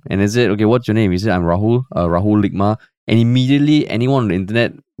him and they said, okay, what's your name? He said, I'm Rahul Ligma. And immediately, anyone on the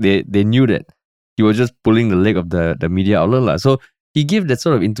internet, they knew that he was just pulling the leg of the media outlet. So he gave that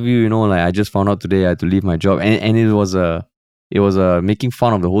sort of interview, I just found out today I had to leave my job. And it was making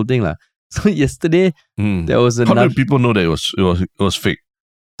fun of the whole thing. So yesterday, there was How did people know that it was fake?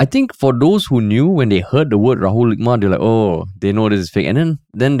 I think for those who knew, when they heard the word Rahul Ligma, they're like, oh, they know this is fake. And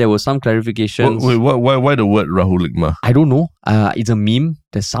then there was some clarifications. Why the word Rahul Ligma? I don't know. It's a meme.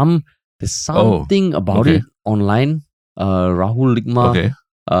 There's something about it online. Rahul Ligma. Okay.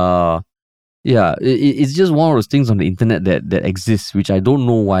 It's just one of those things on the internet that exists, which I don't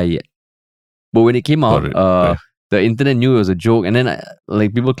know why yet. But when it came out, the internet knew it was a joke, and then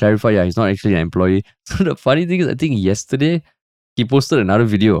people clarify, he's not actually an employee. So the funny thing is, I think yesterday he posted another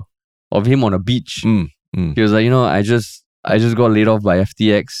video of him on a beach. He was like, I just got laid off by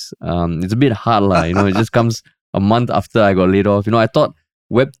FTX. It's a bit hard, it just comes a month after I got laid off. I thought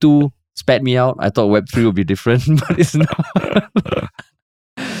Web 2 spat me out. I thought Web 3 would be different, but it's not.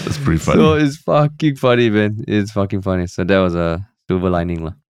 That's pretty funny. So it's fucking funny, man. It's fucking funny. So that was a silver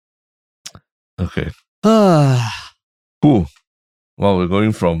lining. Okay. Cool. Well, we're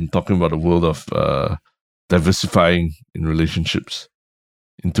going from talking about the world of diversifying in relationships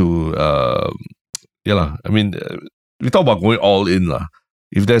into, we talk about going all in.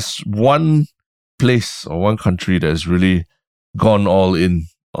 If there's one place or one country that's really gone all in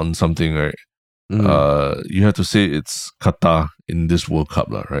on something, right? You have to say it's Qatar in this World Cup,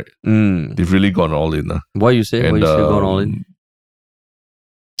 right? They've really gone all in. Why you say gone all in?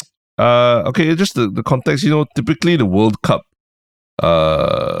 Okay, just the context. Typically the World Cup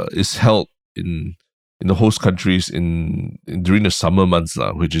is held in the host countries in during the summer months,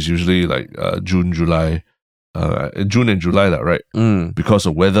 which is usually June, July. June and July, right? Because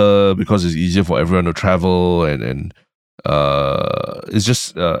of weather, because it's easier for everyone to travel, and it's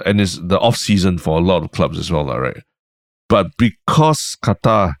just and it's the off season for a lot of clubs as well, right? But because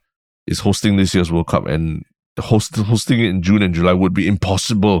Qatar is hosting this year's World Cup and hosting it in June and July would be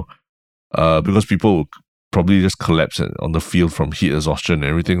impossible, because people will probably just collapse on the field from heat exhaustion and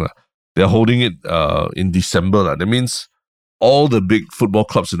everything. They're holding it in December. That means all the big football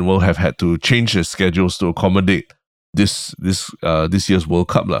clubs in the world have had to change their schedules to accommodate this year's World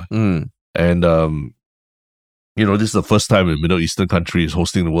Cup. And this is the first time a Middle Eastern country is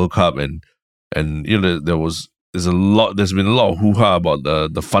hosting the World Cup, and there's been a lot of hoo-ha about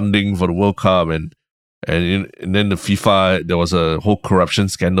the funding for the World Cup, and then the FIFA, there was a whole corruption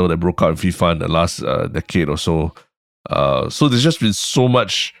scandal that broke out in FIFA in the last decade or so. So there's just been so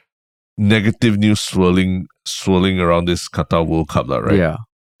much negative news swirling around this Qatar World Cup, right? Yeah.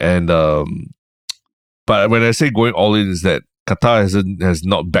 And but when I say going all in, is that Qatar has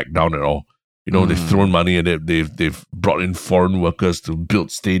not backed down at all. They've thrown money at it. They've brought in foreign workers to build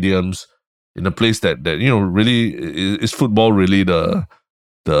stadiums. in a place that really is football really the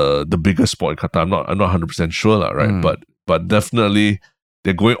biggest sport in Qatar. I'm not 100% sure, right? But definitely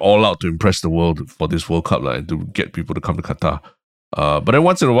they're going all out to impress the world for this World Cup, and to get people to come to Qatar. But then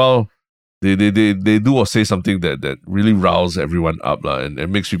once in a while, they do or say something that really riles everyone up,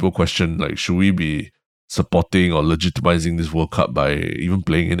 and makes people question, like, should we be supporting or legitimizing this World Cup by even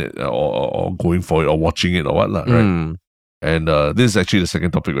playing in it, or going for it, or watching it, or what, right? And this is actually the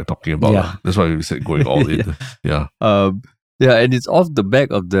second topic we're talking about. Yeah. That's why we said going all in. Yeah. Yeah, and it's off the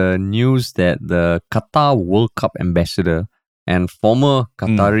back of the news that the Qatar World Cup ambassador and former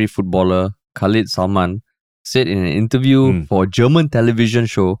Qatari footballer Khalid Salman said in an interview for a German television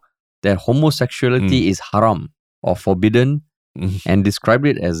show that homosexuality is haram or forbidden, and described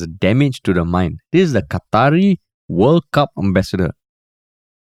it as a damage to the mind. This is the Qatari World Cup ambassador.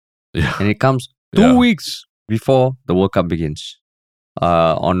 Yeah. And it comes 2 weeks before the World Cup begins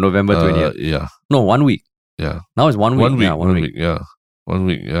on November 20th. Yeah. No, 1 week. Yeah. Now it's 1 week. 1 week. Yeah, 1 week. Yeah. 1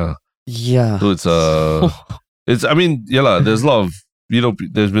 week. Yeah. Yeah. So it's I mean, there's a lot of,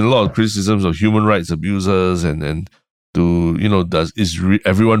 there's been a lot of criticisms of human rights abusers and to, is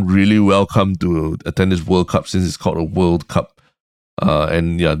everyone really welcome to attend this World Cup since it's called a World Cup?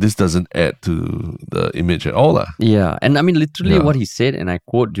 And this doesn't add to the image at all. Yeah. And I mean, literally what he said, and I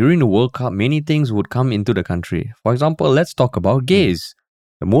quote, during the World Cup, many things would come into the country. For example, let's talk about gays.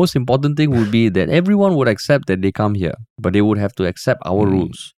 The most important thing would be that everyone would accept that they come here, but they would have to accept our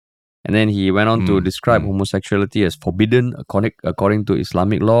rules. And then he went on to describe homosexuality as forbidden according to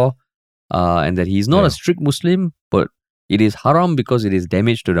Islamic law, and that he's not a strict Muslim, but it is haram because it is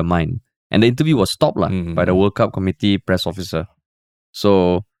damage to the mind. And the interview was stopped by the World Cup committee press officer.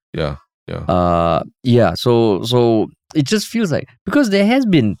 So so it just feels like, because there has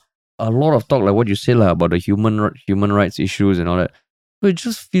been a lot of talk, like what you said about the human rights issues and all that. So it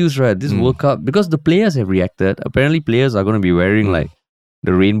just feels right, this World Cup, because the players have reacted. Apparently players are going to be wearing like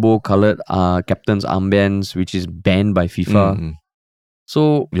the rainbow colored captain's armbands, which is banned by FIFA.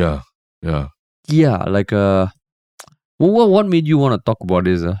 So like what made you want to talk about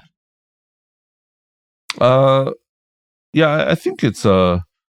this? I think it's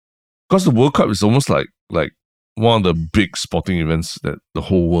because the World Cup is almost like one of the big sporting events that the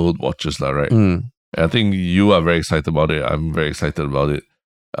whole world watches, right? I think you are very excited about it. I'm very excited about it.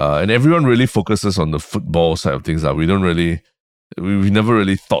 And everyone really focuses on the football side of things. We never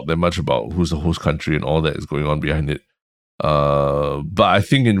really thought that much about who's the host country and all that is going on behind it. But I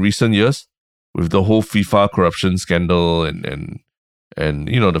think in recent years, with the whole FIFA corruption scandal and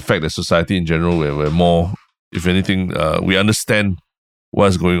the fact that society in general, we're more, if anything, we understand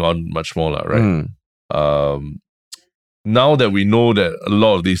what's going on much more, right? Now that we know that a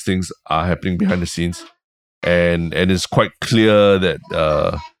lot of these things are happening behind the scenes, and it's quite clear that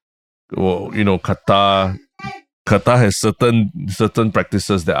Qatar has certain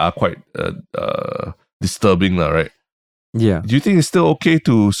practices that are quite disturbing, right? Yeah. Do you think it's still okay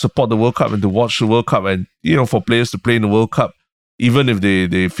to support the World Cup and to watch the World Cup, and for players to play in the World Cup, even if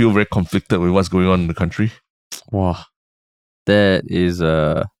they feel very conflicted with what's going on in the country? Wow, that is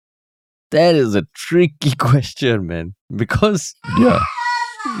a tricky question, man. Because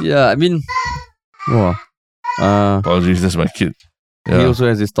I mean, apologies, that's my kid. He also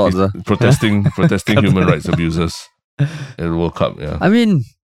has his thoughts. Protesting human rights abusers at the World Cup. Yeah, I mean,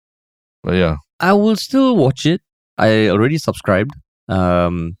 but I will still watch it. I already subscribed.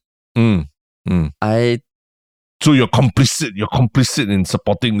 So you're complicit in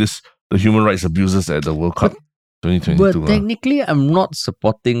supporting the human rights abusers at the World Cup 2022. But technically, I'm not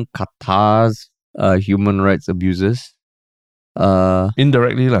supporting Qatar's human rights abusers.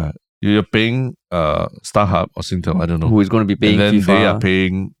 Indirectly, you're paying StarHub or Singtel, I don't know. Who is going to be paying and then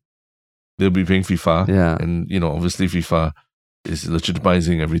FIFA. They'll be paying FIFA. Yeah. And, obviously FIFA is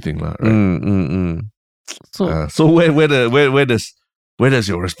legitimizing everything, right? So where does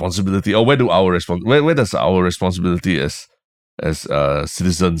your responsibility, or where does our responsibility as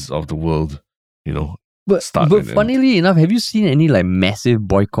citizens of the world, start? But funnily enough, have you seen any like massive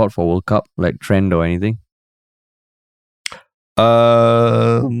boycott for World Cup, like trend or anything?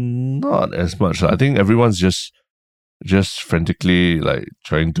 Not as much. I think everyone's just frantically like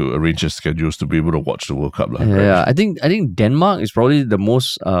trying to arrange their schedules to be able to watch the World Cup. Yeah, I think Denmark is probably the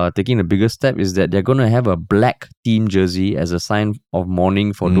most taking the biggest step, is that they're going to have a black team jersey as a sign of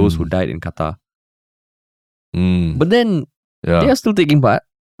mourning for those who died in Qatar. But then they are still taking part,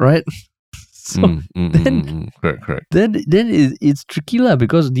 right? So correct. Then it's tricky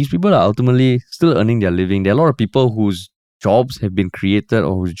because these people are ultimately still earning their living. There are a lot of people whose jobs have been created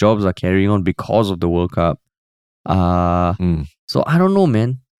or whose jobs are carrying on because of the World Cup. So I don't know,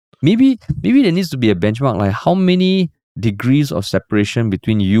 man. maybe there needs to be a benchmark, like how many degrees of separation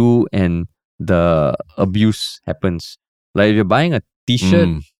between you and the abuse happens. Like if you're buying a t-shirt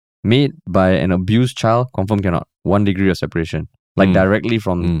made by an abused child, confirm cannot. 1 degree of separation. Like directly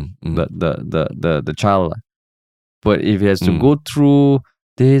from the child. But if it has to go through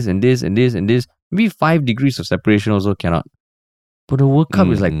this and this and this and this, maybe 5 degrees of separation also cannot. But the World Cup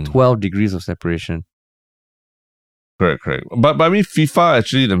is like 12 degrees of separation. Correct. But I mean, FIFA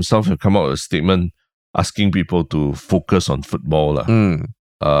actually themselves have come out with a statement asking people to focus on football. They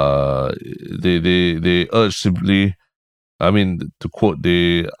urge simply, I mean, to quote,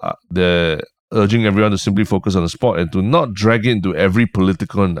 they're urging everyone to simply focus on the sport and to not drag it into every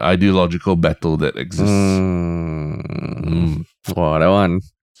political and ideological battle that exists. Wow, that one.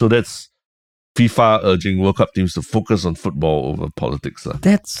 So that's FIFA urging World Cup teams to focus on football over politics.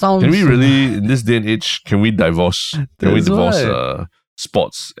 That sounds... Can we really, in this day and age, can we divorce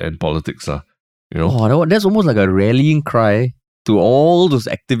sports and politics? You know? That's almost like a rallying cry to all those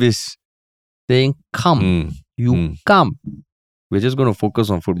activists saying, come, come. We're just going to focus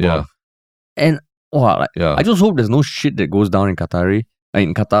on football. Yeah. And I just hope there's no shit that goes down in Qatar.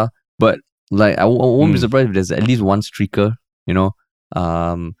 But like I won't be surprised if there's at least one streaker, you know.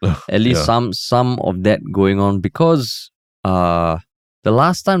 At least some of that going on, because the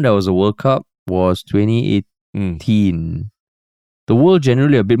last time there was a World Cup was 2018. The world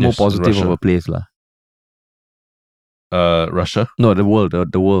generally a bit more positive Russia. of a place Russia? No, the world.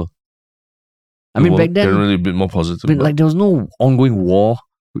 I mean, back then generally a bit more positive. But like there was no ongoing war.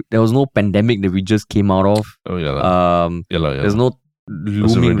 There was no pandemic that we just came out of. Oh yeah. There's no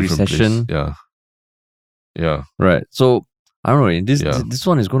looming recession. Place. Yeah. Right. So I don't know. This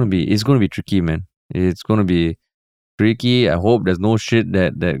one is gonna be tricky, man. It's gonna be tricky. I hope there's no shit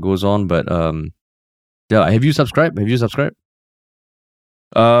that goes on. But have you subscribed?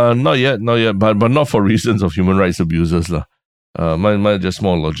 Not yet. But not for reasons of human rights abusers lah. Mine just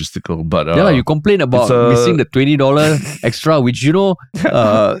more logistical. But you complain about missing the $20 extra, which you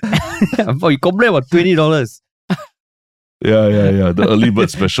complain about $20. Yeah. The early bird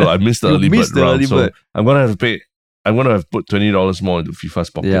special. I missed the early bird round, so I'm gonna have to pay. I'm gonna have put $20 more into FIFA's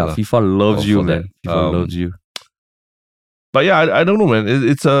pocket. Yeah, FIFA loves you, man. FIFA loves you. But yeah, I don't know, man.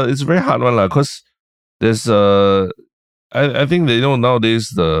 It's a very hard one, lah. Because there's I think that nowadays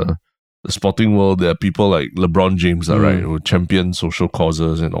the sporting world, there are people like LeBron James, right, who champion social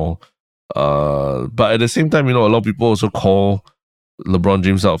causes and all. But at the same time, a lot of people also call LeBron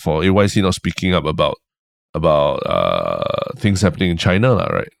James out for why is he not speaking up about things happening in China,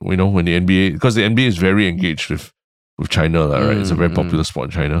 right? When the NBA, because the NBA is very engaged with China, right? It's a very popular sport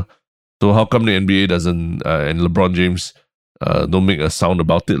in China. So how come the NBA doesn't and LeBron James don't make a sound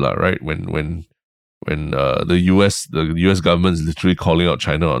about it, right? When the US government is literally calling out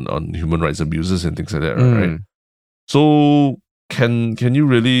China on human rights abuses and things like that, right? So can you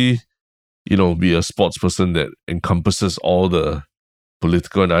really, be a sports person that encompasses all the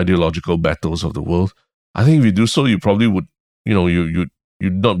political and ideological battles of the world? I think if you do so, you probably would, you'd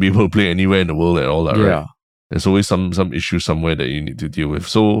not be able to play anywhere in the world at all, right? There's always some issue somewhere that you need to deal with.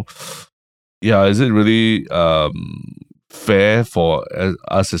 So, yeah, is it really fair for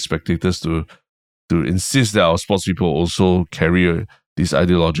us as spectators to insist that our sports people also carry these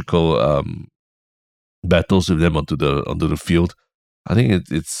ideological battles with them onto the field? I think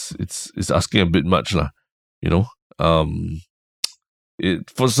it's asking a bit much, lah.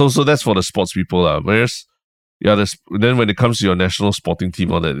 So that's for the sports people, lah. Whereas, then when it comes to your national sporting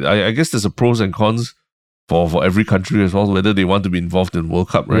team, all that, I guess there's a pros and cons for every country as well, whether they want to be involved in World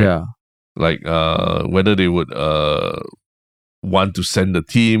Cup, right? Yeah. Like whether they would want to send a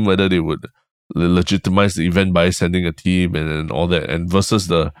team, whether they would legitimize the event by sending a team and all that, and versus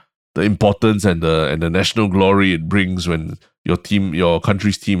the importance and the national glory it brings when your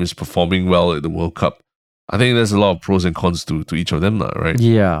country's team is performing well at the World Cup. I think there's a lot of pros and cons to each of them, right?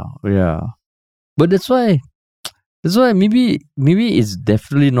 Yeah. But that's why maybe it's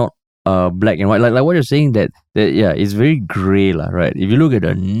definitely not black and white. Like what you're saying that it's very grey, right? If you look at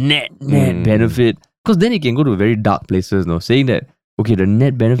the net benefit, because then it can go to very dark places, saying that okay, the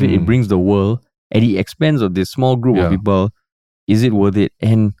net benefit it brings the world at the expense of this small group of people, is it worth it?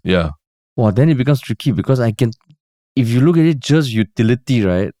 And then it becomes tricky, because if you look at it just utility,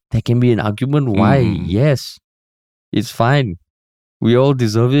 right, there can be an argument why yes, it's fine, we all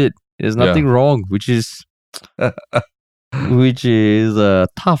deserve it, there's nothing wrong, which is tough.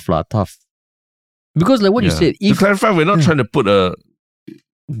 Because like what you said, to clarify, we're not trying to put a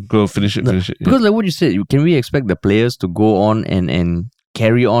finish it. Because like what you said, can we expect the players to go on and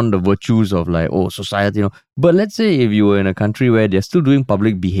carry on the virtues of like, oh, society, you know. But let's say if you were in a country where they're still doing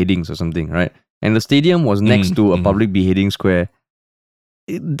public beheadings or something, right? And the stadium was next to a public beheading square.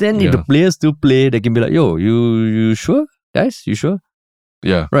 Then if the players still play, they can be like, yo, you sure? Guys, you sure?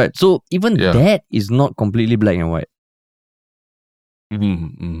 Yeah. Right. So even that is not completely black and white.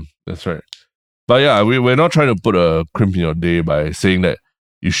 That's right. But yeah, we're not trying to put a crimp in your day by saying that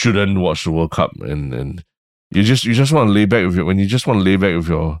you shouldn't watch the World Cup and you just want to lay back with when you just want to lay back with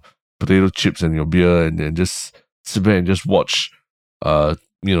your potato chips and your beer and just sit back and just watch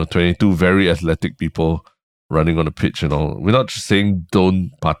 22 very athletic people running on the pitch and all. We're not just saying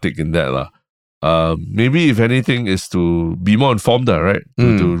don't partake in that lah. Maybe if anything is to be more informed, right?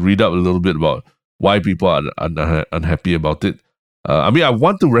 To read up a little bit about why people are unhappy about it. I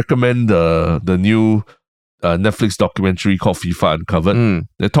want to recommend the new Netflix documentary called FIFA Uncovered.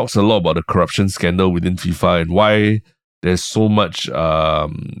 It talks a lot about the corruption scandal within FIFA and why there's so much.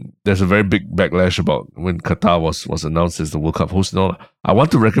 There's a very big backlash about when Qatar was announced as the World Cup host and all. I want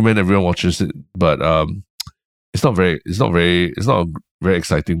to recommend everyone watches it, but it's not very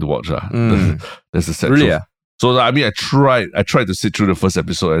exciting to watch. That's the sad truth. So I tried to sit through the first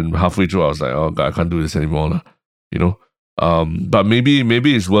episode, and halfway through I was like, oh God, I can't do this anymore, you know. But maybe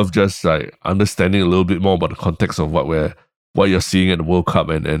it's worth just like understanding a little bit more about the context of what you're seeing at the World Cup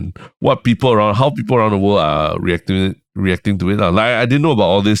and how people around the world are reacting to it. Like I didn't know about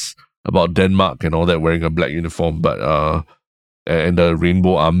all this about Denmark and all that wearing a black uniform, but and the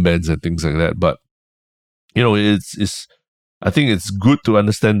rainbow armbands and things like that. But you know, I think it's good to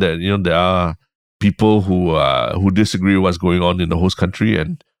understand that, you know, there are people who disagree with what's going on in the host country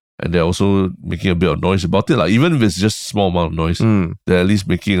and they're also making a bit of noise about it. Like, even if it's just a small amount of noise, they're at least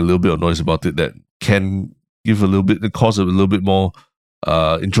making a little bit of noise about it that can cause a little bit more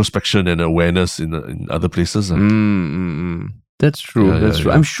introspection and awareness in other places. That's true. That's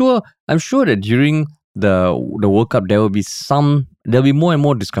true. Yeah. I'm sure that during the World Cup there'll be more and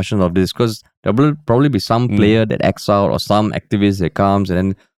more discussion of this, because there will probably be some player that acts out or some activist that comes, and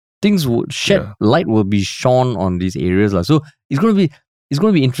then things would light will be shone on these areas. So it's going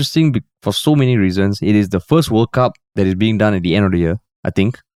to be interesting for so many reasons. It is the first World Cup that is being done at the end of the year, I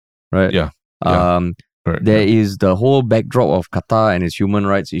think. Right? Yeah. There is the whole backdrop of Qatar and its human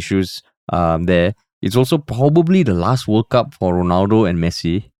rights issues there. It's also probably the last World Cup for Ronaldo and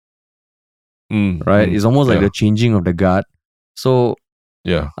Messi. Right? It's almost like the changing of the guard. So,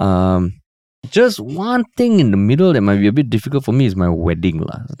 just one thing in the middle that might be a bit difficult for me is my wedding.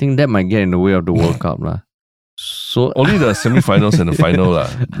 I think that might get in the way of the World Cup. So only the semi-finals and the final.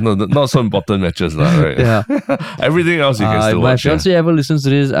 No, not so important matches. Right? Yeah. Everything else you can still watch. My fiancé ever listens to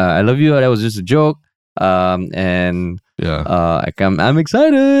this, I love you. That was just a joke. I'm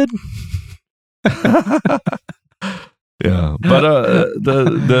excited. Yeah. But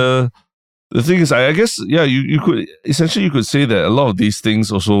the thing is, I guess, you could say that a lot of these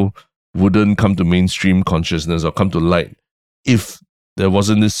things also wouldn't come to mainstream consciousness or come to light if there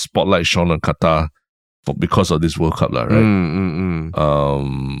wasn't this spotlight shone on Qatar because of this World Cup, right?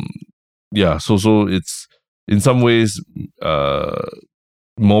 So it's in some ways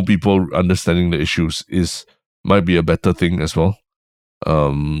more people understanding the issues might be a better thing as well.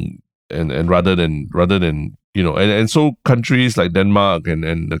 And rather than you know, and so countries like Denmark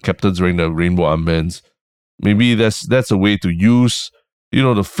and the captains wearing the rainbow armbands, maybe that's a way to use, you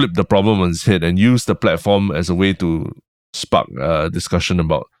know, to flip the problem on its head and use the platform as a way to spark discussion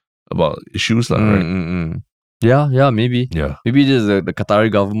about issues, right? Yeah, maybe. Yeah. Maybe just the Qatari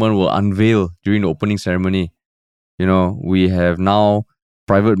government will unveil during the opening ceremony. You know, we have now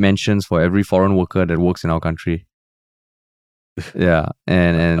private mansions for every foreign worker that works in our country. Yeah,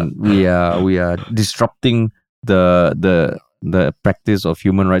 and we are disrupting the practice of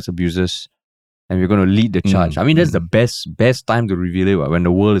human rights abuses, and we're going to lead the charge. I mean, that's the best time to reveal it, when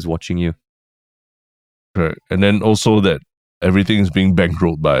the world is watching you. Correct. And then also that everything is being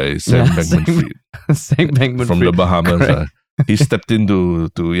bankrolled by Sam Bankman-Fried. Sam Bankman-Fried from the Bahamas. He stepped in to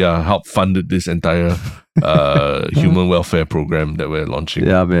help fund this entire human welfare program that we're launching.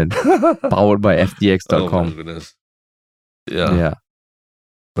 Yeah, man. Powered by FTX.com. Oh my goodness. Yeah.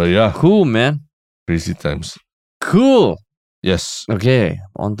 But yeah. Cool, man. Crazy times. Cool. Yes. Okay.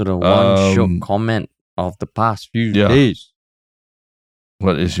 On to the one short comment of the past few days.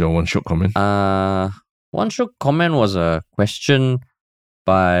 What is your one short comment? One short comment was a question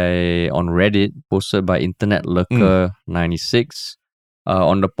on Reddit, posted by Internet Lurker 96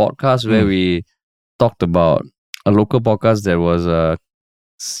 on the podcast where we talked about a local podcast that was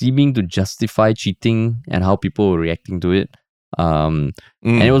seeming to justify cheating and how people were reacting to it. And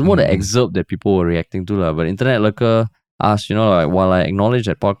it was more the excerpt that people were reacting to. But Internet Lurker asked, like, while I acknowledge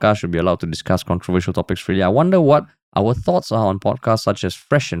that podcasts should be allowed to discuss controversial topics freely, I wonder what our thoughts are on podcasts such as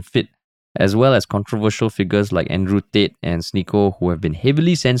Fresh and Fit, as well as controversial figures like Andrew Tate and Sneeko, who have been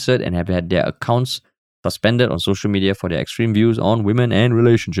heavily censored and have had their accounts suspended on social media for their extreme views on women and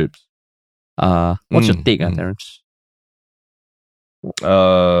relationships. What's your take, Terence?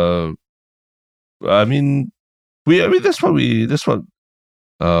 I mean, that's what we've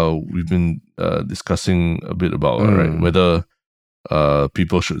been discussing a bit about, right? Whether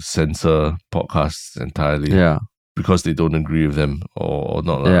people should censor podcasts entirely because they don't agree with them or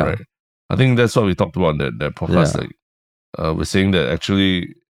not, right? I think that's what we talked about in that podcast. Like, we're saying that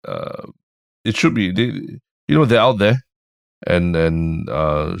actually, it should be they're out there, and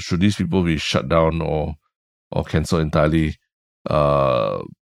should these people be shut down or cancelled entirely? I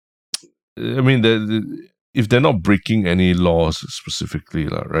mean, if they're not breaking any laws specifically,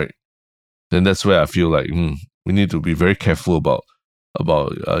 right, then that's where I feel like we need to be very careful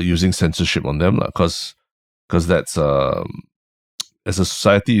about using censorship on them, because that's as a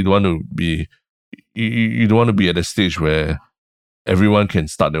society, you don't want to be at a stage where everyone can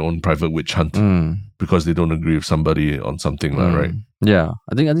start their own private witch hunt because they don't agree with somebody on something, right? Yeah,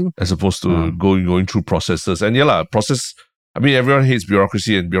 I think as opposed to going through processes, and process. I mean, everyone hates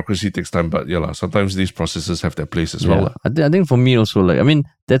bureaucracy, and bureaucracy takes time, but sometimes these processes have their place as well. I think for me also, like, I mean,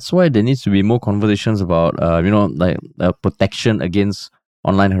 that's why there needs to be more conversations about, protection against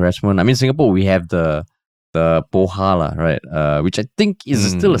online harassment. I mean, Singapore, we have the POHA, right? Which I think is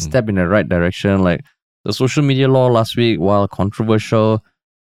still a step in the right direction. Like, the social media law last week, while controversial,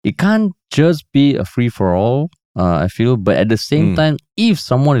 it can't just be a free-for-all, I feel. But at the same time, if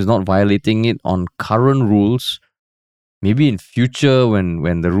someone is not violating it on current rules, maybe in future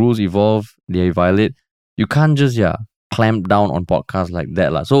when the rules evolve, they violate, you can't just clamp down on podcasts like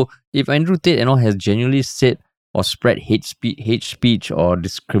that. So if Andrew Tate has genuinely said or spread hate speech or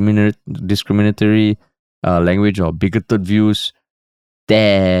discriminatory language or bigoted views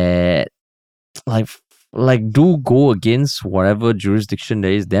that like do go against whatever jurisdiction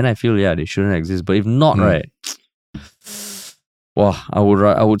there is, then I feel they shouldn't exist. But if not, right, well,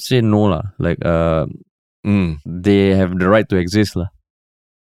 I would say no lah. Like they have the right to exist lah.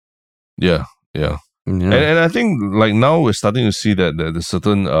 Yeah. And I think like now we're starting to see that there's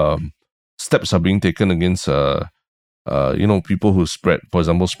certain steps are being taken against people who spread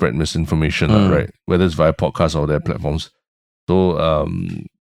misinformation, right? Whether it's via podcasts or their platforms. So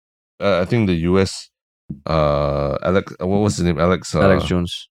I think the US Alex, what was his name? Alex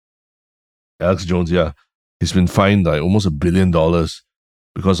Jones. Alex Jones, yeah. He's been fined like almost $1 billion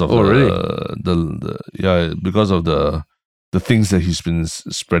because of because of the things that he's been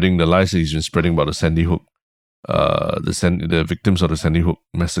spreading, the lies that he's been spreading about the Sandy Hook, the victims of the Sandy Hook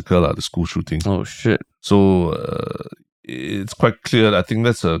massacre, the school shooting. Oh shit! So it's quite clear. I think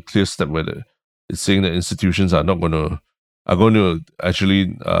that's a clear step where it's saying that institutions are going to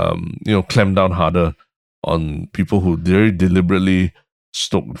actually clamp down harder on people who very deliberately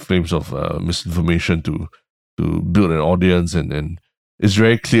stoke the flames of misinformation to build an audience, and it's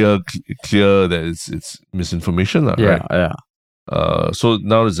very clear that it's misinformation, right? Yeah. So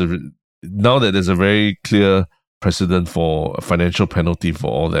now that there's a very clear precedent for a financial penalty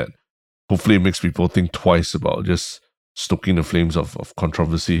for all that, hopefully it makes people think twice about just stoking the flames of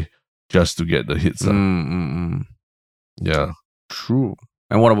controversy just to get the hits. Yeah. True.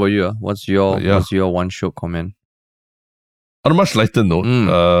 And what about you? What's your one shot comment? On a much lighter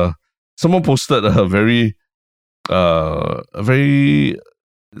note, someone posted a very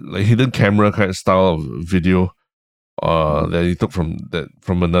like hidden camera kind of style of video that he took from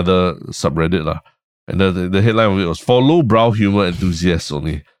another subreddit lah. And the headline of it was "For Low-Brow Humor Enthusiasts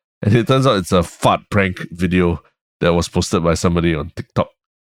Only." And it turns out it's a fart prank video that was posted by somebody on TikTok.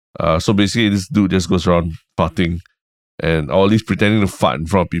 So basically this dude just goes around farting, or at least pretending to fart in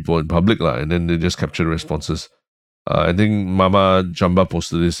front of people in public lah, and then they just capture the responses. I think Mama Jamba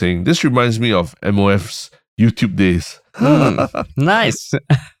posted this saying, "This reminds me of MOF's YouTube days." Nice.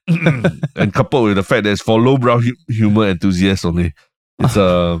 And coupled with the fact that it's for lowbrow humor enthusiasts only, it's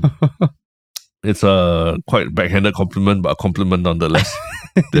a quite backhanded compliment, but a compliment nonetheless.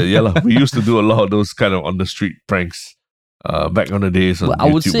 We used to do a lot of those kind of on the street pranks back on the days on YouTube. I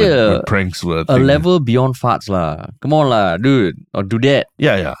would say when pranks were a level beyond farts lah. Come on lah, dude, or do that.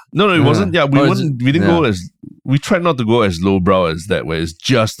 Yeah. No, it wasn't. Yeah, we didn't go as, we tried not to go as lowbrow as that, where it's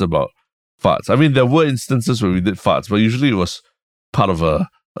just about farts. I mean, there were instances where we did farts, but usually it was part of a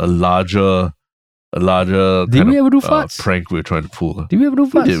larger did we ever do farts? Prank we were trying to pull. Did we ever do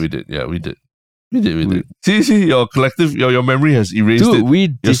farts? We did. Yeah, we did. We did. See, your collective, your memory has erased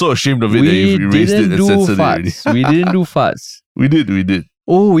it. You're so ashamed of it that you've erased it and censored it already. We didn't do farts. We did.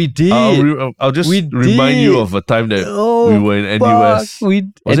 Oh, we did. I'll just remind you of a time that we were in NUS.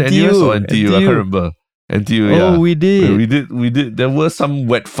 Was it NUS or NTU? I can't remember. NTU, yeah. Oh, we did. We did. There were some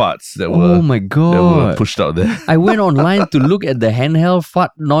wet farts that oh my God. that were pushed out there. I went online to look at the handheld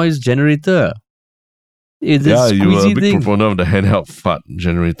fart noise generator. It's a you were a squeezy big thing. proponent of the handheld fart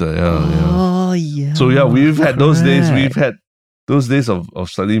generator. Oh, yeah. So yeah, we've had those days. We've had those days of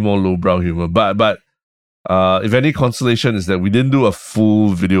slightly more lowbrow humor. But if any consolation is that we didn't do a full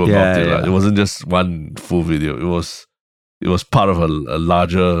video about it. Like, it wasn't just one full video. It was part of a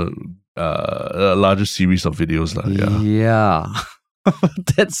larger series of videos. Yeah.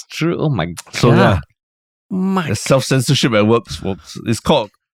 That's true. Oh my God. So yeah, self-censorship at work. It's called,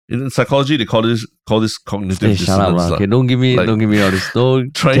 in psychology, they call this cognitive dissonance. Shut up, okay, don't give me all this.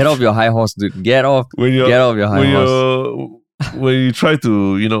 Get off your high horse, dude. Get off your high horse. When you try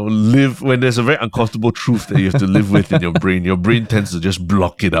to, live, when there's a very uncomfortable truth that you have to live with in your brain tends to just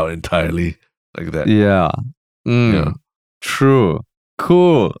block it out entirely like that. Yeah. Yeah. True.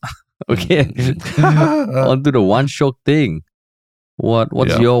 Cool. Okay. On to the one shock thing.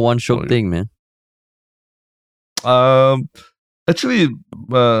 What's your one shock thing, man? Actually,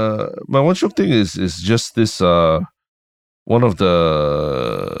 my one shock thing is just this one of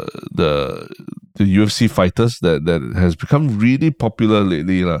the UFC fighters that has become really popular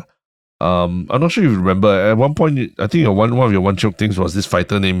lately. I'm not sure if you remember. At one point, I think one of your one shock things was this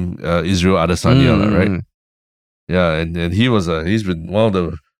fighter named Israel Adesanya, right? Yeah, and he's been one of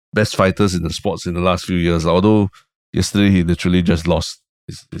the best fighters in the sports in the last few years. Although yesterday he literally just lost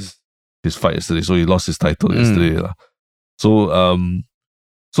his fight yesterday, so he lost his title yesterday. So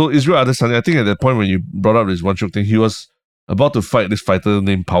Israel Adesanya, I think at that point when you brought up this one shock thing, he was about to fight this fighter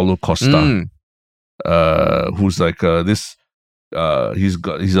named Paulo Costa, who's like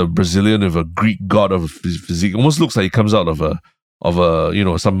he's a Brazilian with a Greek god of physique. Almost looks like he comes out of a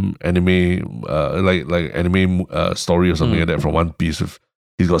some anime like anime story or something like that from One Piece.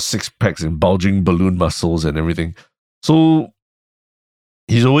 He's got 6 packs and bulging balloon muscles and everything. So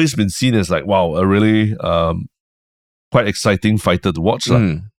he's always been seen as like, wow, a really quite exciting fighter to watch.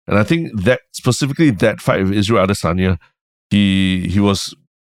 And I think that specifically that fight with Israel Adesanya, he was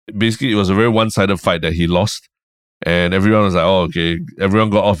basically, it was a very one-sided fight that he lost. And everyone was like, oh, okay.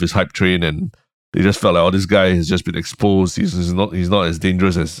 Everyone got off his hype train and they just felt like, oh, this guy has just been exposed. He's not as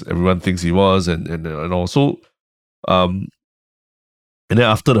dangerous as everyone thinks he was and also and then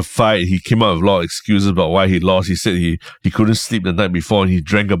after the fight, he came out with a lot of excuses about why he lost. He said he couldn't sleep the night before and he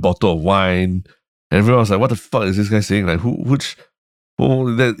drank a bottle of wine. And everyone was like, what the fuck is this guy saying? Like,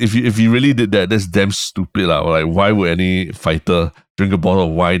 if he really did that, that's damn stupid. Like, why would any fighter drink a bottle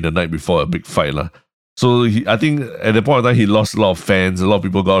of wine the night before a big fight? So I think at that point in time, he lost a lot of fans. A lot of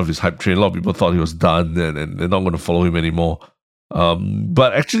people got off his hype train. A lot of people thought he was done and they're not going to follow him anymore.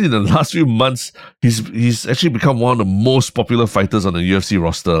 But actually, in the last few months, he's actually become one of the most popular fighters on the UFC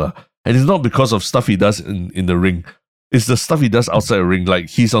roster. And it's not because of stuff he does in the ring. It's the stuff he does outside the ring. Like,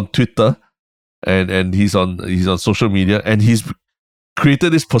 he's on Twitter and he's on social media, and he's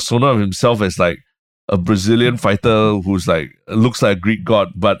created this persona of himself as like a Brazilian fighter who's like looks like a Greek god,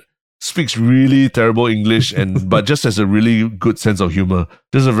 but speaks really terrible English but just has a really good sense of humor.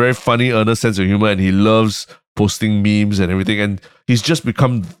 Just a very funny, earnest sense of humor, and he loves posting memes and everything. And he's just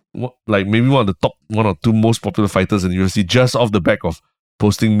become like maybe one of the top 1 or 2 most popular fighters in the UFC just off the back of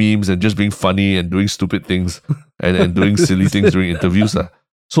posting memes and just being funny and doing stupid things and doing silly things during interviews.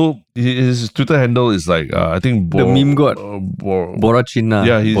 So his Twitter handle is like I think the meme god Borrachina.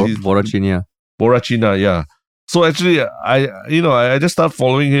 Yeah, he's Borrachina. Borrachina, yeah. So actually, I just started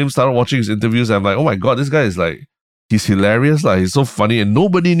following him, started watching his interviews. And I'm like, oh my God, this guy is like, he's hilarious. He's so funny. And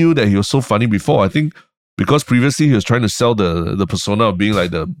nobody knew that he was so funny before. I think because previously he was trying to sell the persona of being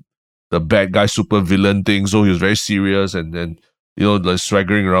like the bad guy, super villain thing. So he was very serious and like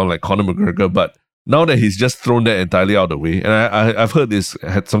swaggering around like Conor McGregor. But now that he's just thrown that entirely out of the way, and I've heard this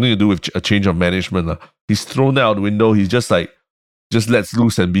had something to do with a change of management. He's thrown that out the window. He's just lets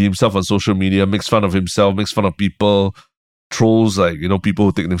loose and be himself on social media, makes fun of himself, makes fun of people, trolls people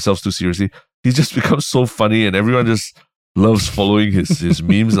who take themselves too seriously. He's just become so funny and everyone just loves following his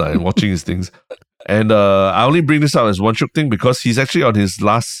memes and watching his things. And I only bring this up as one shock thing because he's actually on his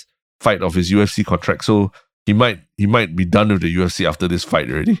last fight of his UFC contract. So he might be done with the UFC after this fight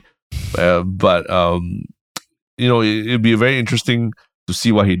already. But it'd be very interesting to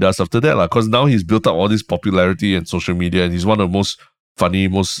see what he does after that, because now he's built up all this popularity and social media, and he's one of the most funny,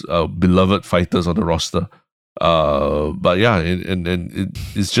 most beloved fighters on the roster. But yeah, and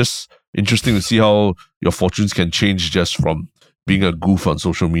it's just interesting to see how your fortunes can change just from being a goof on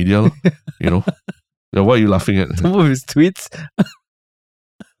social media. You know, yeah, what are you laughing at? Some of his tweets.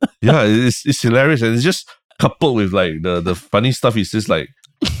 Yeah, it's hilarious, and it's just coupled with like the funny stuff. He's just like,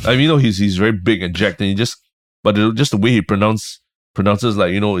 I mean, you know, he's very big and jacked, and just the way he pronounces,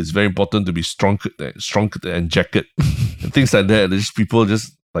 like, you know, it's very important to be strong and jacked and things like that. There's just people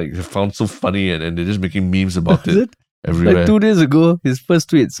just like found so funny, and they're just making memes about it everywhere. Like 2 days ago, his first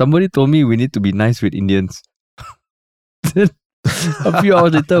tweet, somebody told me we need to be nice with Indians. Then a few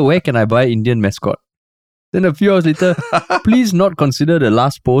hours later, where can I buy Indian mascot? Then a few hours later, please not consider the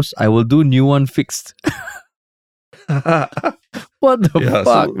last post. I will do new one fixed. What the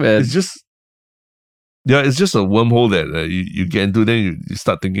fuck, man? It's just a wormhole that you get into. Then you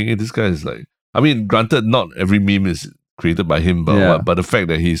start thinking, hey, this guy is like, I mean, granted, not every meme is created by him, but the fact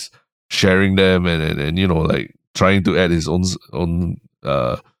that he's sharing them and you know, like trying to add his own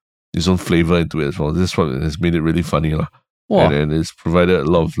flavor into it as well. This one has made it really funny, and it's provided a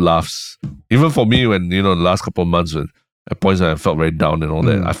lot of laughs. Even for me, when, you know, the last couple of months, when at points I felt very down and all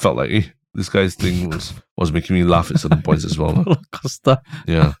that, I felt like, hey, this guy's thing was making me laugh at certain points as well.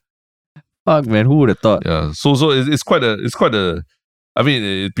 Yeah. Fuck, man, who would have thought? Yeah. So it's quite a. I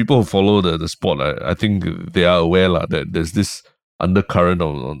mean, people who follow the sport, I think they are aware that there's this undercurrent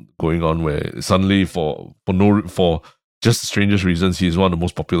going on where suddenly for just the strangest reasons, he's one of the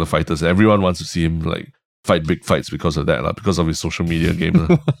most popular fighters. Everyone wants to see him like fight big fights because of that, because of his social media game.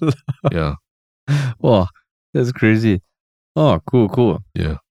 Yeah. Wow, that's crazy. Oh, cool.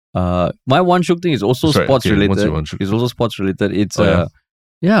 Yeah. My one shook thing is also sports related. What's your one shook? It's also sports related. It's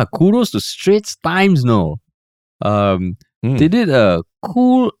kudos to Straits Times. They did a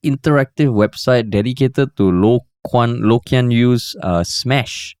cool interactive website dedicated to Lo Kian Yu's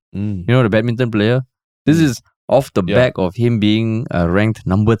Smash. You know, the badminton player. This is off the back of him being ranked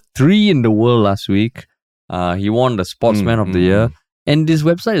number 3 in the world last week. He won the Sportsman of the Year. And this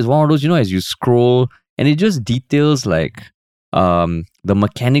website is one of those, you know, as you scroll, and it just details like the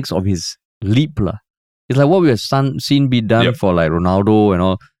mechanics of his leap. It's like what we have seen be done for like Ronaldo and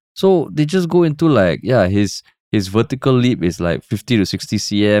all. So they just go into like, his vertical leap is like 50 to 60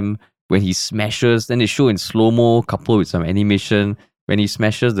 cm. When he smashes, then they show in slow-mo coupled with some animation. When he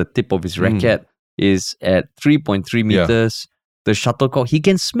smashes, the tip of his racket is at 3.3 meters. The shuttlecock, he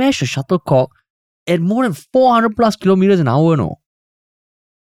can smash a shuttlecock at more than 400 plus kilometers an hour, no?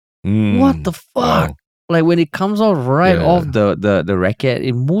 What the fuck? Wow. Like when it comes off off the racket,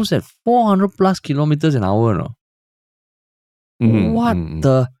 it moves at 400 plus kilometers an hour, no? What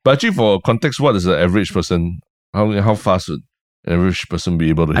the? But actually, for context, what is the average person? How fast would an average person be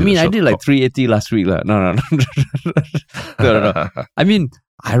able to hit I mean, I did like 380 last week. No. No. I mean,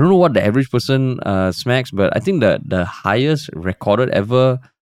 I don't know what the average person smacks, but I think that the highest recorded ever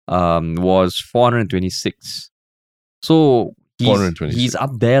was 426. So he's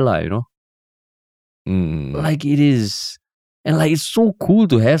up there, you know? Like it is, and like it's so cool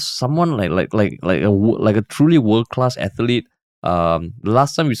to have someone like a truly world-class athlete. The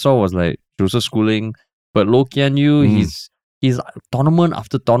last time we saw was like Joseph Schooling, but Lo Kian Yu, he's tournament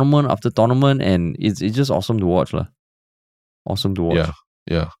after tournament after tournament, and it's just awesome to watch, Awesome to watch.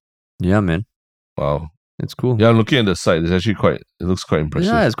 Yeah, man. Wow, it's cool. Yeah, I'm looking at the site. It's actually it looks quite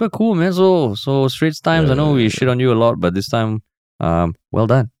impressive. Yeah, it's quite cool, man. So Straits Times, I know we shit on you a lot, but this time, well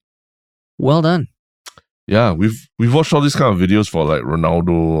done. Yeah, we've watched all these kind of videos for like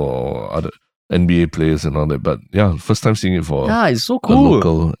Ronaldo or other NBA players and all that, but yeah, first time seeing it for it's so cool. A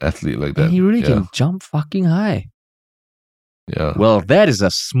local athlete like that. And he really can jump fucking high. Yeah. Well, that is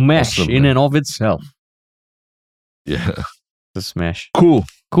a smash in and of itself. Yeah. It's a smash. Cool,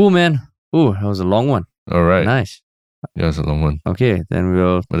 man. Ooh, that was a long one. All right. Nice. Yeah, it's a long one. Okay, then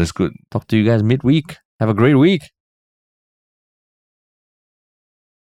we'll. But it's good. Talk to you guys midweek. Have a great week.